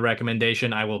 thank you for the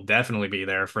recommendation. I will definitely be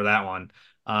there for that one.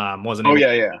 Wasn't Oh able.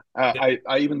 yeah, yeah.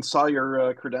 I even saw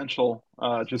your credential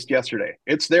just yesterday.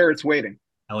 It's there. It's waiting.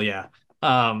 Hell yeah.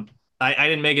 Um, I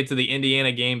didn't make it to the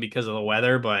Indiana game because of the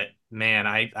weather, but man,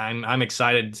 I'm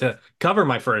excited to cover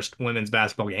my first women's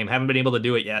basketball game. Haven't been able to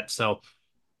do it yet, so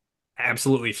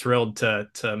absolutely thrilled to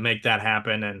make that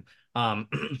happen. And um,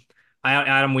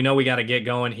 Adam, we know we got to get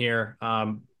going here.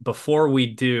 Before we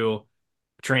do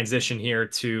transition here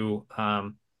to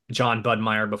John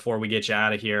Budmeyer, before we get you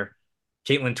out of here,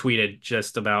 Caitlin tweeted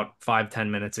just about 5, 10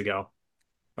 minutes ago,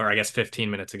 or I guess 15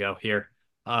 minutes ago here.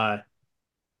 Uh,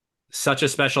 Such a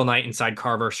special night inside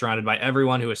Carver, surrounded by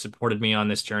everyone who has supported me on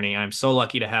this journey. I'm so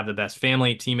lucky to have the best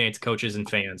family, teammates, coaches, and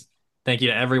fans. Thank you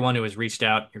to everyone who has reached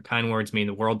out. Your kind words mean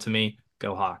the world to me.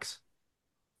 Go Hawks.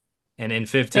 And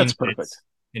That's perfect.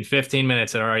 in 15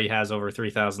 minutes, it already has over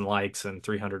 3,000 likes and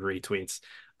 300 retweets.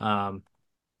 Um,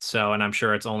 and I'm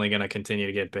sure it's only going to continue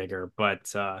to get bigger.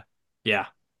 But yeah,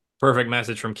 perfect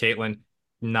message from Caitlin.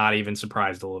 Not even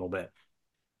surprised a little bit.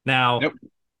 Now, Yep.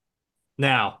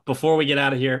 Before we get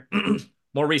out of here,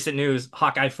 more recent news,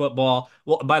 Hawkeye football.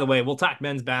 Well, by the way, we'll talk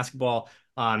men's basketball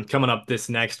coming up this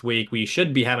next week. We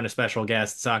should be having a special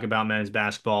guest to talk about men's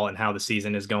basketball and how the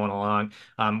season is going along.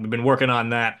 We've been working on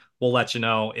that. We'll let you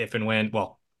know if and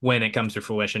when it comes to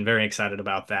fruition. Very excited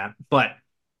about that. But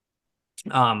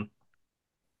um,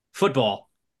 football,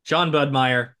 John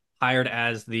Budmeyer hired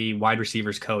as the wide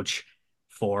receivers coach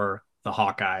for the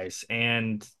Hawkeyes.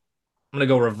 And I'm gonna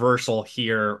go reversal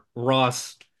here.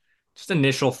 Ross, just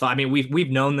initial thought. I mean,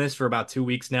 we've known this for about 2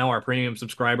 weeks now. Our premium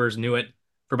subscribers knew it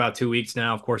for about 2 weeks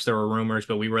now. Of course, there were rumors,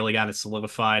 but we really got it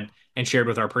solidified and shared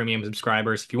with our premium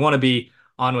subscribers. If you want to be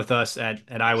on with us at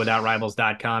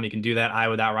iowa.rivals.com, you can do that,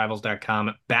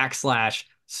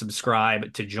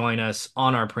 iowa.rivals.com/subscribe to join us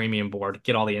on our premium board,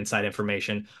 get all the inside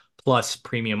information, plus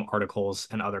premium articles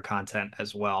and other content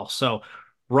as well. So,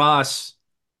 Ross,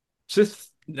 just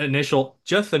initial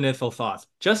thoughts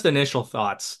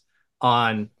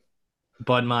on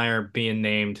Budmeyer being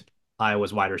named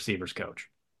Iowa's wide receivers coach.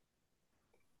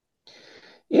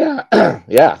 yeah,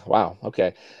 yeah. Wow.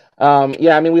 Okay.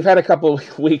 Yeah. I mean, we've had a couple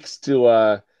of weeks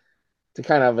to to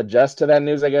kind of adjust to that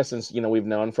news, I guess, since we've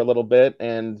known for a little bit.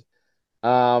 And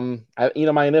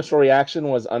my initial reaction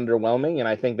was underwhelming, and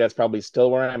I think that's probably still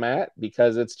where I'm at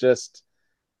because it's just,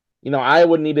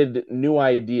 Iowa needed new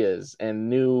ideas and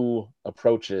new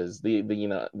approaches.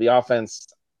 The offense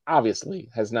obviously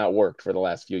has not worked for the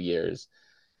last few years,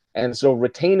 and so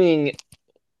retaining,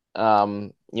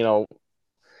 um, you know,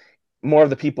 more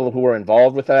of the people who were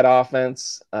involved with that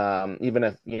offense, even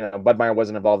if Bud Meyer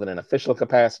wasn't involved in an official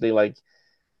capacity, like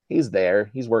he's there,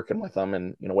 he's working with them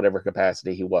in whatever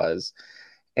capacity he was.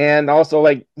 And also,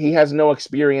 like, he has no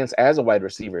experience as a wide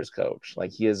receivers coach.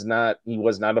 Like, he was not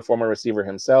a former receiver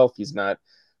himself. He's not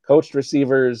coached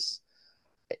receivers.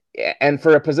 And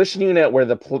for a position unit where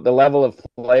the level of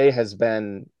play has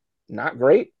been not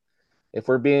great, if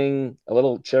we're being a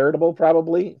little charitable,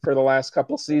 probably for the last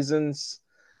couple seasons,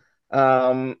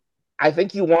 um, I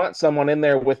think you want someone in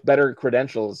there with better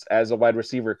credentials as a wide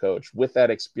receiver coach, with that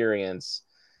experience,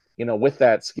 with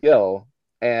that skill.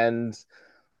 And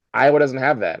Iowa doesn't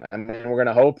have that. I mean, we're going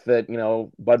to hope that,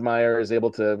 Bud Meyer is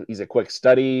able to, he's a quick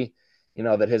study,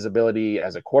 that his ability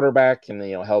as a quarterback can,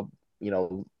 help, help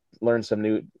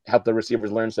the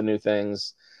receivers learn some new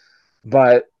things.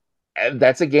 But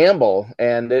that's a gamble.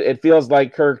 And it feels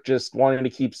like Kirk just wanting to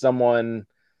keep someone,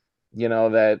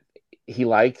 that he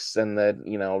likes and that,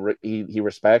 he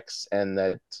respects and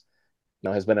that,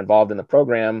 has been involved in the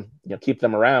program, keep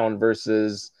them around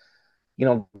versus,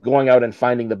 going out and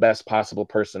finding the best possible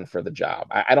person for the job.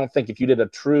 I don't think if you did a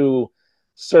true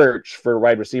search for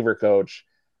wide receiver coach,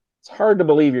 it's hard to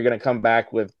believe you're going to come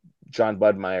back with John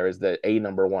Budmeyer as the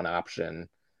number one option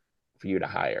for you to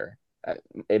hire,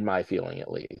 in my feeling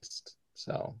at least.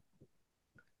 So,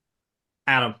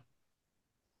 Adam.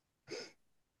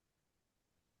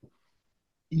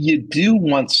 You do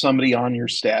want somebody on your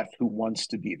staff who wants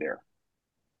to be there.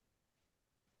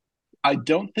 I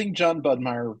don't think John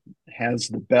Budmeyer has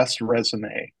the best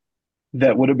resume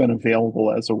that would have been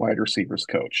available as a wide receivers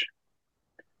coach.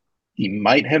 He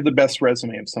might have the best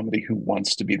resume of somebody who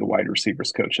wants to be the wide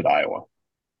receivers coach at Iowa.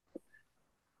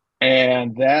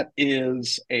 And that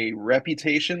is a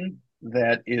reputation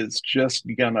that is just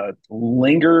going to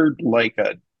linger like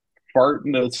a fart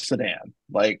in a sedan.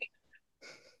 Like,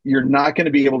 you're not going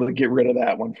to be able to get rid of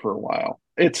that one for a while.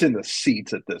 It's in the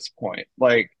seats at this point.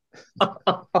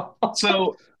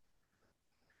 So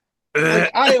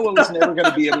Iowa was never going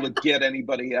to be able to get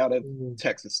anybody out of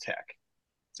Texas Tech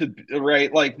to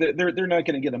right. Like they're not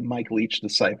going to get a Mike Leach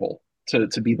disciple to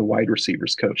be the wide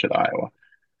receivers coach at Iowa.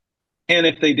 And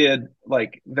if they did,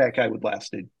 like, that guy would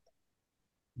last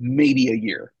maybe a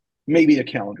year, maybe a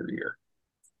calendar year,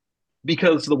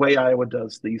 because the way Iowa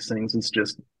does these things is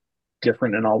just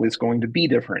different and always going to be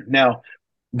different. Now,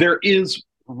 there is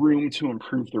room to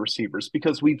improve the receivers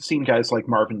because we've seen guys like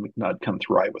Marvin McNutt come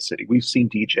through Iowa City. We've seen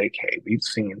DJK. We've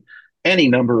seen any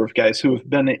number of guys who have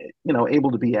been,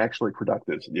 able to be actually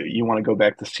productive. You want to go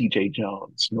back to CJ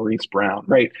Jones, Maurice Brown,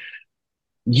 right?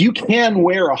 You can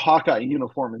wear a Hawkeye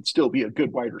uniform and still be a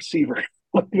good wide receiver.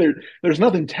 There's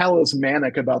nothing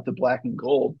talismanic about the black and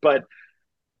gold, but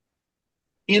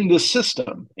in the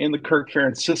system, in the Kirk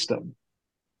Ferentz system,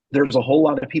 there's a whole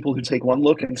lot of people who take one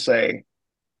look and say,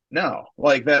 no,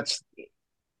 like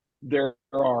there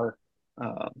are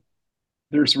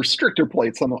there's restrictor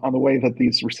plates on the way that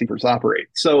these receivers operate.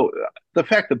 So the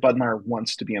fact that Budmeyer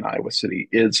wants to be in Iowa City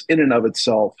is in and of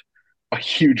itself a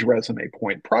huge resume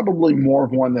point, probably more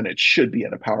of one than it should be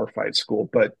at a Power Five school,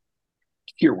 but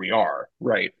here we are,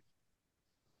 right?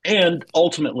 And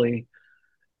ultimately,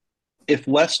 if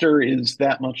Lester is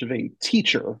that much of a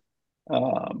teacher,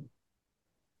 um,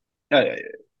 uh,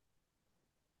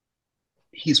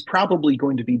 he's probably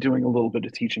going to be doing a little bit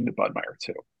of teaching to Budmeyer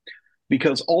too,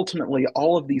 because ultimately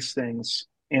all of these things,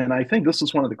 and I think this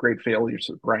is one of the great failures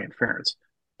of Brian Ferentz,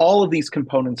 all of these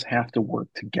components have to work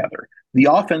together. The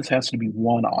offense has to be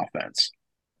one offense.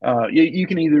 You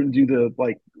can either do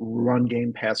the run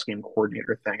game, pass game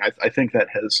coordinator thing. I think that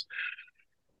has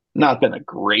not been a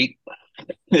great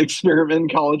experiment in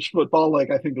college football.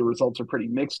 Like, I think the results are pretty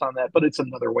mixed on that, but it's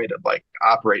another way to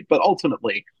operate. But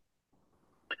ultimately,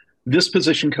 this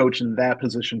position coach and that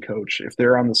position coach, if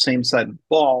they're on the same side of the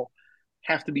ball,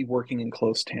 have to be working in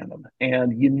close tandem.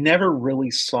 And you never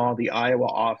really saw the Iowa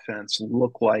offense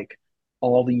look like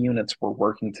all the units were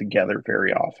working together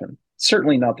very often.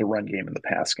 Certainly not the run game and the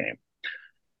pass game.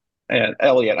 And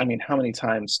Elliot, I mean, how many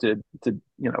times did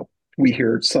we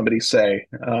hear somebody say,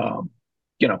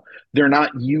 they're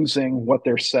not using what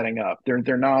they're setting up.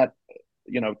 They're not,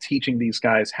 teaching these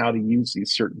guys how to use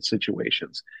these certain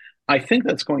situations. I think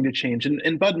that's going to change,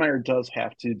 and Bud Meyer does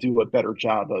have to do a better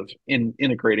job of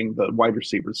integrating the wide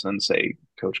receivers than say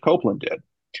Coach Copeland did.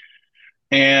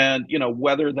 And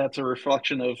whether that's a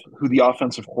reflection of who the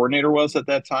offensive coordinator was at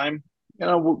that time,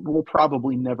 we'll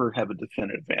probably never have a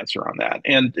definitive answer on that.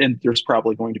 And there's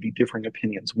probably going to be differing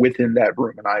opinions within that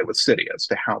room in Iowa City as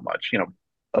to how much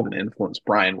of an influence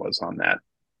Brian was on that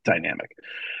dynamic.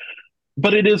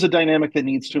 But it is a dynamic that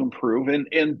needs to improve, and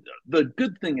the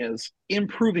good thing is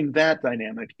improving that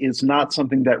dynamic is not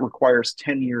something that requires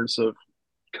 10 years of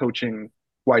coaching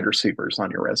wide receivers on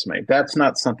your resume. That's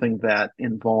not something that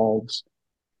involves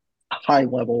high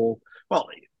level. Well,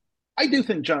 I do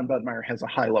think John Budmeyer has a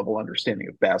high level understanding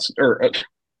of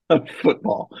of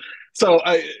football. So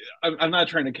I'm not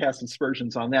trying to cast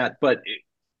aspersions on that, but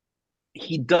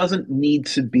he doesn't need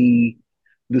to be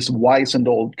this wizened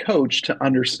old coach to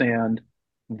understand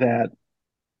that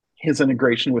his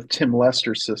integration with Tim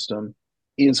Lester's system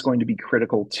is going to be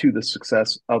critical to the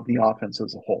success of the offense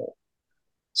as a whole.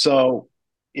 So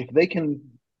if they can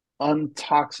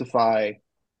untoxify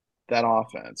that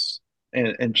offense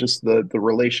and just the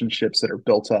relationships that are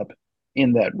built up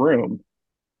in that room,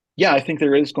 yeah, I think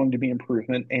there is going to be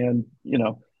improvement. And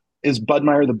is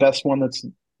Budmeyer the best one that's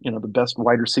the best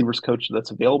wide receivers coach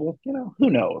that's available? Who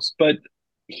knows? But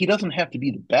he doesn't have to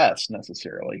be the best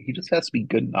necessarily. He just has to be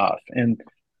good enough. And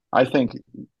I think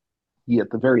he at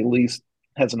the very least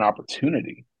has an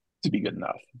opportunity to be good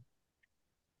enough.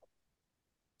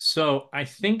 So I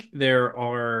think there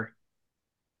are,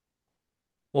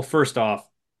 well, first off,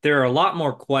 there are a lot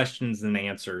more questions than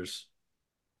answers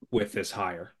with this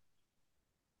hire.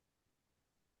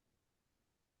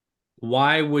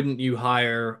 Why wouldn't you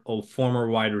hire a former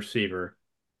wide receiver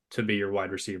to be your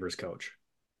wide receivers coach?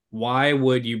 Why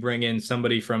would you bring in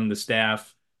somebody from the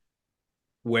staff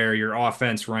where your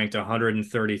offense ranked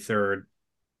 133rd?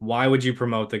 Why would you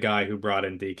promote the guy who brought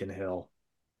in Deacon Hill?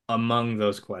 Among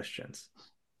those questions.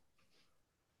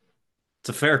 It's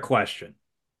a fair question.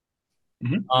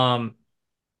 Mm-hmm.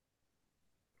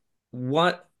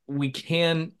 What we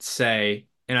can say,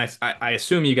 and I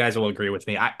assume you guys will agree with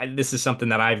me. This is something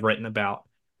that I've written about.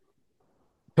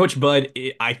 Coach Bud,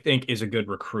 I think, is a good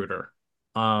recruiter.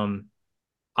 Um,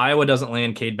 Iowa doesn't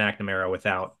land Cade McNamara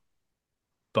without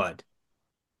Bud.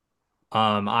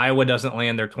 Iowa doesn't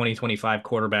land their 2025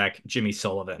 quarterback Jimmy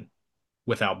Sullivan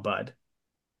without Bud.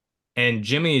 And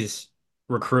Jimmy's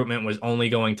recruitment was only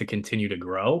going to continue to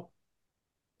grow,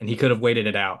 and he could have waited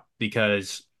it out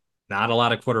because not a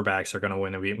lot of quarterbacks are going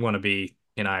to want to be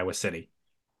in Iowa City.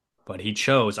 But he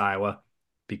chose Iowa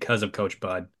because of Coach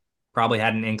Bud. Probably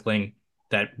had an inkling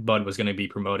that Bud was going to be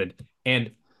promoted,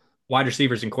 and wide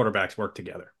receivers and quarterbacks work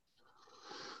together.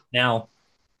 Now,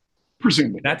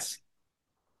 Presumably. that's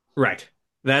right.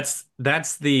 That's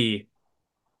the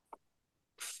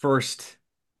first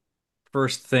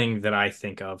thing that I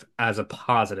think of as a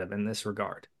positive in this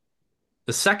regard.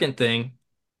 The second thing,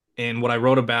 and what I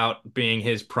wrote about being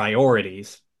his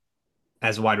priorities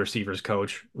as wide receivers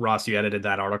coach. Ross, you edited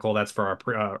that article. That's for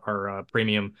our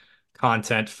premium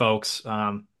content folks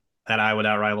at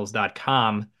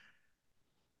iowa.rivals.com.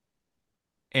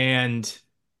 And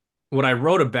what I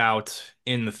wrote about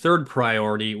in the third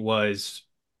priority was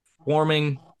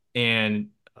forming and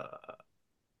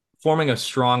forming a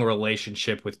strong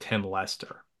relationship with Tim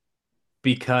Lester.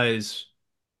 Because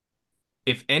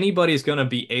if anybody's going to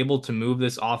be able to move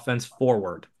this offense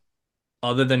forward,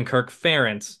 other than Kirk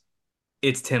Ferentz,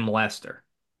 it's Tim Lester.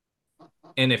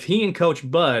 And if he and Coach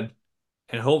Bud,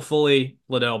 and hopefully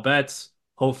Liddell Betts,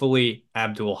 hopefully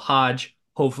Abdul Hodge,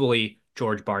 hopefully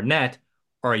George Barnett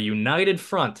are a united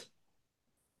front,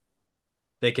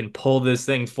 they can pull this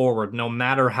thing forward no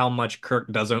matter how much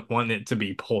Kirk doesn't want it to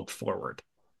be pulled forward.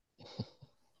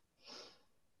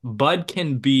 Bud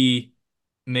can be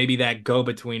maybe that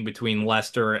go-between between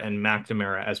Lester and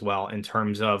McNamara as well in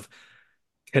terms of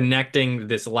connecting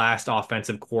this last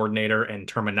offensive coordinator and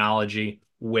terminology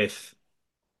with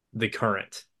the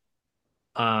current.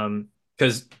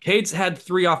 Because Cade's had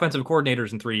 3 offensive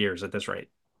coordinators in 3 years at this rate.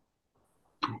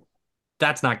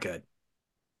 That's not good.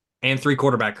 And 3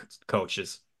 quarterback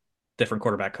coaches, different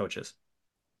quarterback coaches.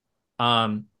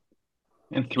 And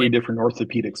 3 different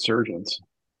orthopedic surgeons.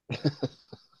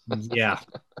 Yeah.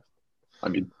 I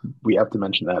mean, we have to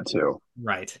mention that too.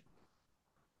 Right.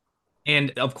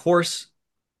 And of course,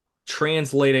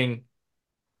 translating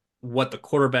what the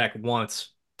quarterback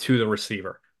wants to the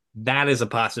receiver. That is a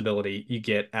possibility you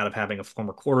get out of having a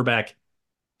former quarterback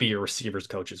be your receivers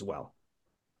coach as well.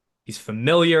 He's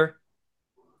familiar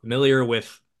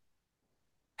with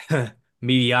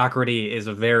mediocrity is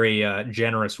a very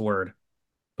generous word,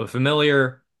 but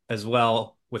familiar as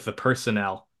well with the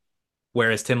personnel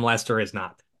whereas Tim Lester is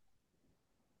not.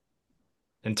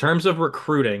 In terms of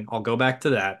recruiting, I'll go back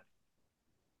to that.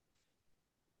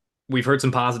 We've heard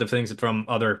some positive things from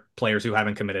other players who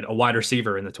haven't committed. A wide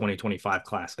receiver in the 2025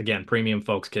 class. Again, premium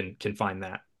folks can find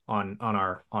that on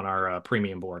our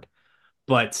premium board.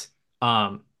 But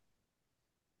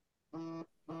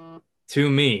to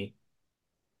me,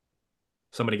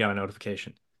 somebody got a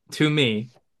notification. To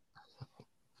me,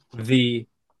 the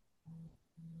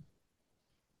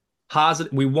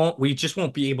positive we just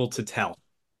won't be able to tell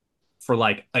for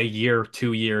like a year,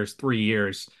 2 years, 3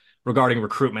 years regarding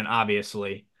recruitment,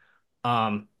 obviously.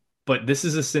 Um, but this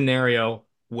is a scenario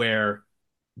where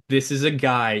this is a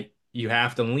guy you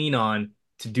have to lean on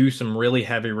to do some really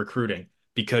heavy recruiting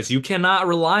because you cannot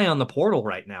rely on the portal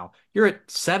right now. You're at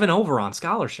 7 over on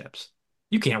scholarships.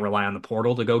 You can't rely on the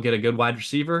portal to go get a good wide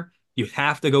receiver. You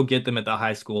have to go get them at the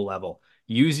high school level.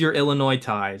 Use your Illinois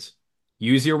ties,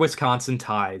 use your Wisconsin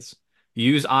ties,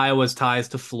 use Iowa's ties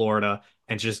to Florida,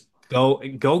 and just go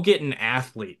get an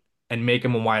athlete and make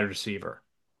him a wide receiver.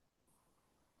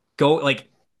 Go like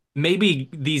maybe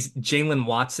these Jalen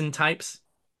Watson types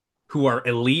who are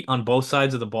elite on both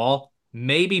sides of the ball,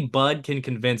 maybe Bud can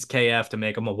convince KF to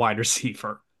make him a wide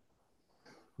receiver,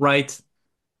 right?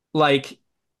 Like,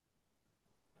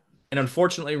 and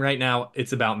unfortunately, right now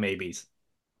it's about maybes,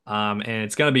 and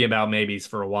it's gonna be about maybes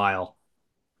for a while.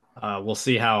 We'll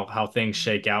see how things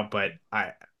shake out, but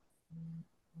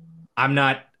I'm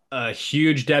not a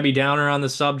huge Debbie Downer on the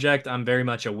subject. I'm very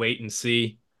much a wait and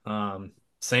see.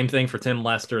 Same thing for Tim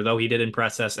Lester, though he did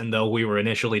impress us, and though we were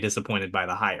initially disappointed by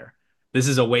the hire. This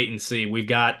is a wait and see. We've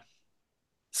got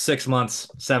 6 months,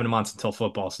 7 months until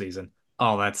football season.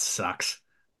 Oh, that sucks.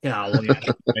 Golly, I hate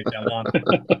to make that long.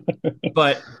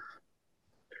 But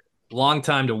long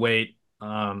time to wait.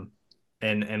 And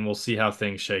we'll see how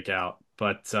things shake out.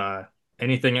 But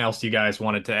anything else you guys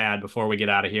wanted to add before we get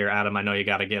out of here? Adam, I know you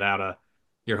got to get out of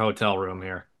your hotel room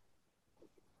here.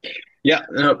 Yeah,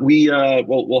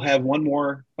 we'll have one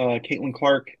more Caitlin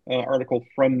Clark article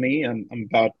from me. I'm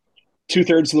about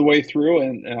 2/3 of the way through,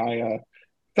 and I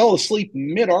fell asleep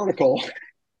mid article,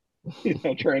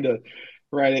 trying to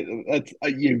write it. That's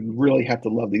you really have to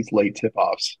love these late tip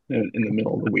offs in the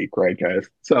middle of the week, right, guys?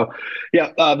 So,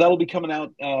 yeah, that'll be coming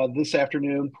out this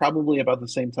afternoon, probably about the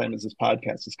same time as this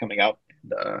podcast is coming out.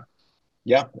 And,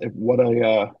 yeah, what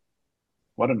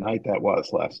a night that was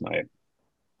last night.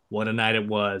 What a night it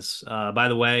was. By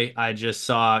the way, I just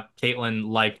saw Caitlin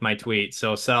liked my tweet.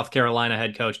 So South Carolina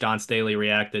head coach Don Staley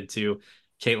reacted to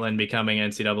Caitlin becoming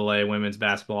NCAA women's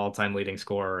basketball all-time leading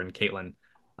scorer. And Caitlin,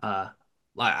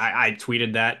 I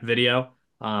tweeted that video,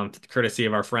 courtesy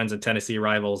of our friends at Tennessee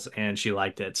Rivals, and she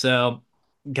liked it. So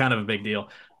kind of a big deal.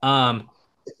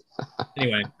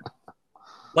 Anyway,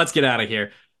 let's get out of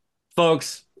here.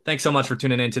 Folks, thanks so much for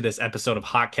tuning into this episode of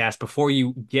Hotcast. Before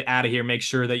you get out of here, make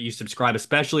sure that you subscribe,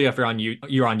 especially if you're on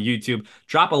YouTube.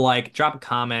 Drop a like, drop a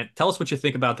comment. Tell us what you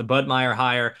think about the Bud Meyer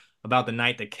hire, about the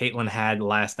night that Caitlin had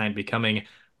last night, becoming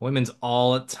women's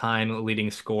all-time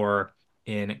leading scorer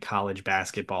in college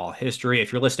basketball history.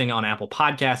 If you're listening on Apple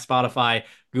Podcasts, Spotify,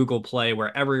 Google Play,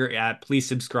 wherever you're at, please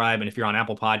subscribe. And if you're on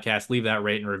Apple Podcasts, leave that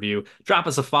rate and review. Drop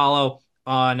us a follow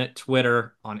on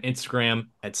Twitter, on Instagram,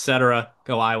 etc.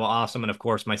 Go Iowa Awesome. And of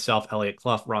course, myself, Elliot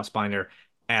Clough, Ross Binder,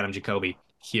 Adam Jacoby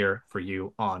here for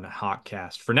you on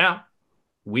Hawkcast. For now,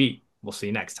 we will see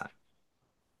you next time.